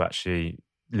to actually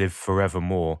live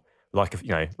forevermore. Like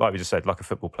we just said, like a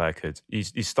football player could. You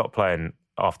stop playing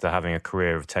after having a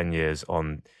career of 10 years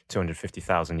on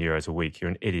 250,000 euros a week. You're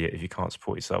an idiot if you can't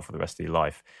support yourself for the rest of your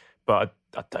life. But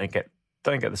I don't get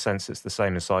the sense it's the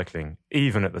same as cycling,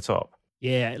 even at the top.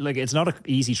 Yeah, like, it's not an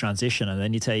easy transition. And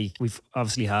then we've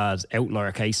obviously had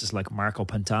outlier cases like Marco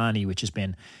Pantani, which has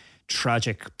been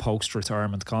tragic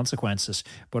post-retirement consequences.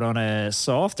 But on a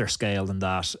softer scale than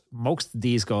that, most of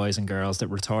these guys and girls that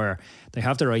retire, they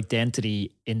have their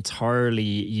identity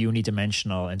entirely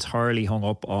unidimensional, entirely hung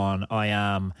up on, I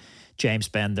am James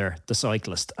Bender, the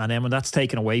cyclist. And then when that's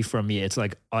taken away from you, it's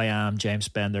like, I am James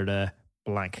Bender, the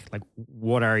blank. Like,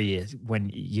 what are you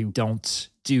when you don't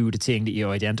do the thing that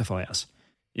you identify as?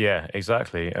 Yeah,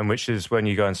 exactly. And which is when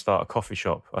you go and start a coffee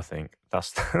shop, I think.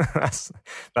 That's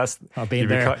I've been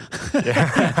there.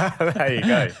 Yeah, there you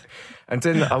go. And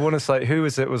I want to say, who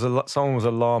was it? Someone was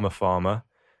a llama farmer,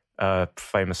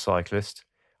 famous cyclist.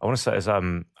 I want to say it was, I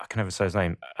can never say his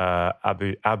name,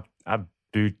 Abu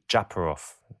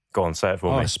Japarov. Go on, say it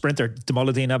for me. Sprinter,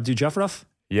 Dimoladine Abdujafarov?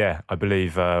 Yeah, I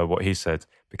believe what he said,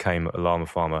 became a llama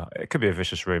farmer. It could be a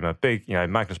vicious rumour. Big,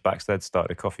 Magnus Backstead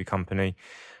started a coffee company.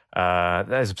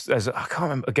 There's I can't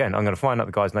remember, again, I'm going to find out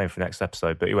the guy's name for next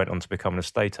episode, but he went on to become an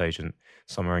estate agent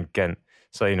somewhere in Ghent.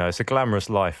 So, it's a glamorous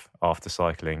life after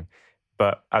cycling.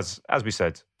 But as we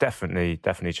said, definitely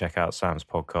check out Sam's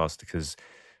podcast, because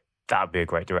that would be a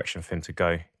great direction for him to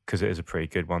go, because it is a pretty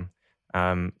good one.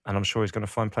 And I'm sure he's going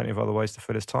to find plenty of other ways to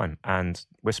fill his time. And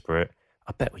whisper it,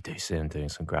 I bet we do see him doing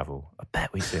some gravel. I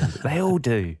bet we see him. They all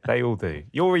do.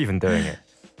 You're even doing it.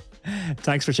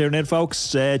 Thanks for tuning in,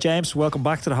 folks. James, welcome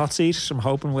back to the hot seat. I'm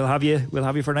hoping we'll have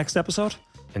you for next episode.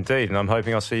 Indeed, and I'm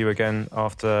hoping I'll see you again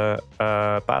after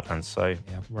Badlands. So,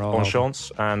 bon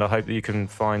chance, and I hope that you can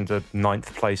find a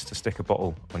 9th place to stick a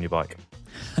bottle on your bike.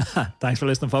 Thanks for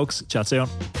listening, folks. Chat soon.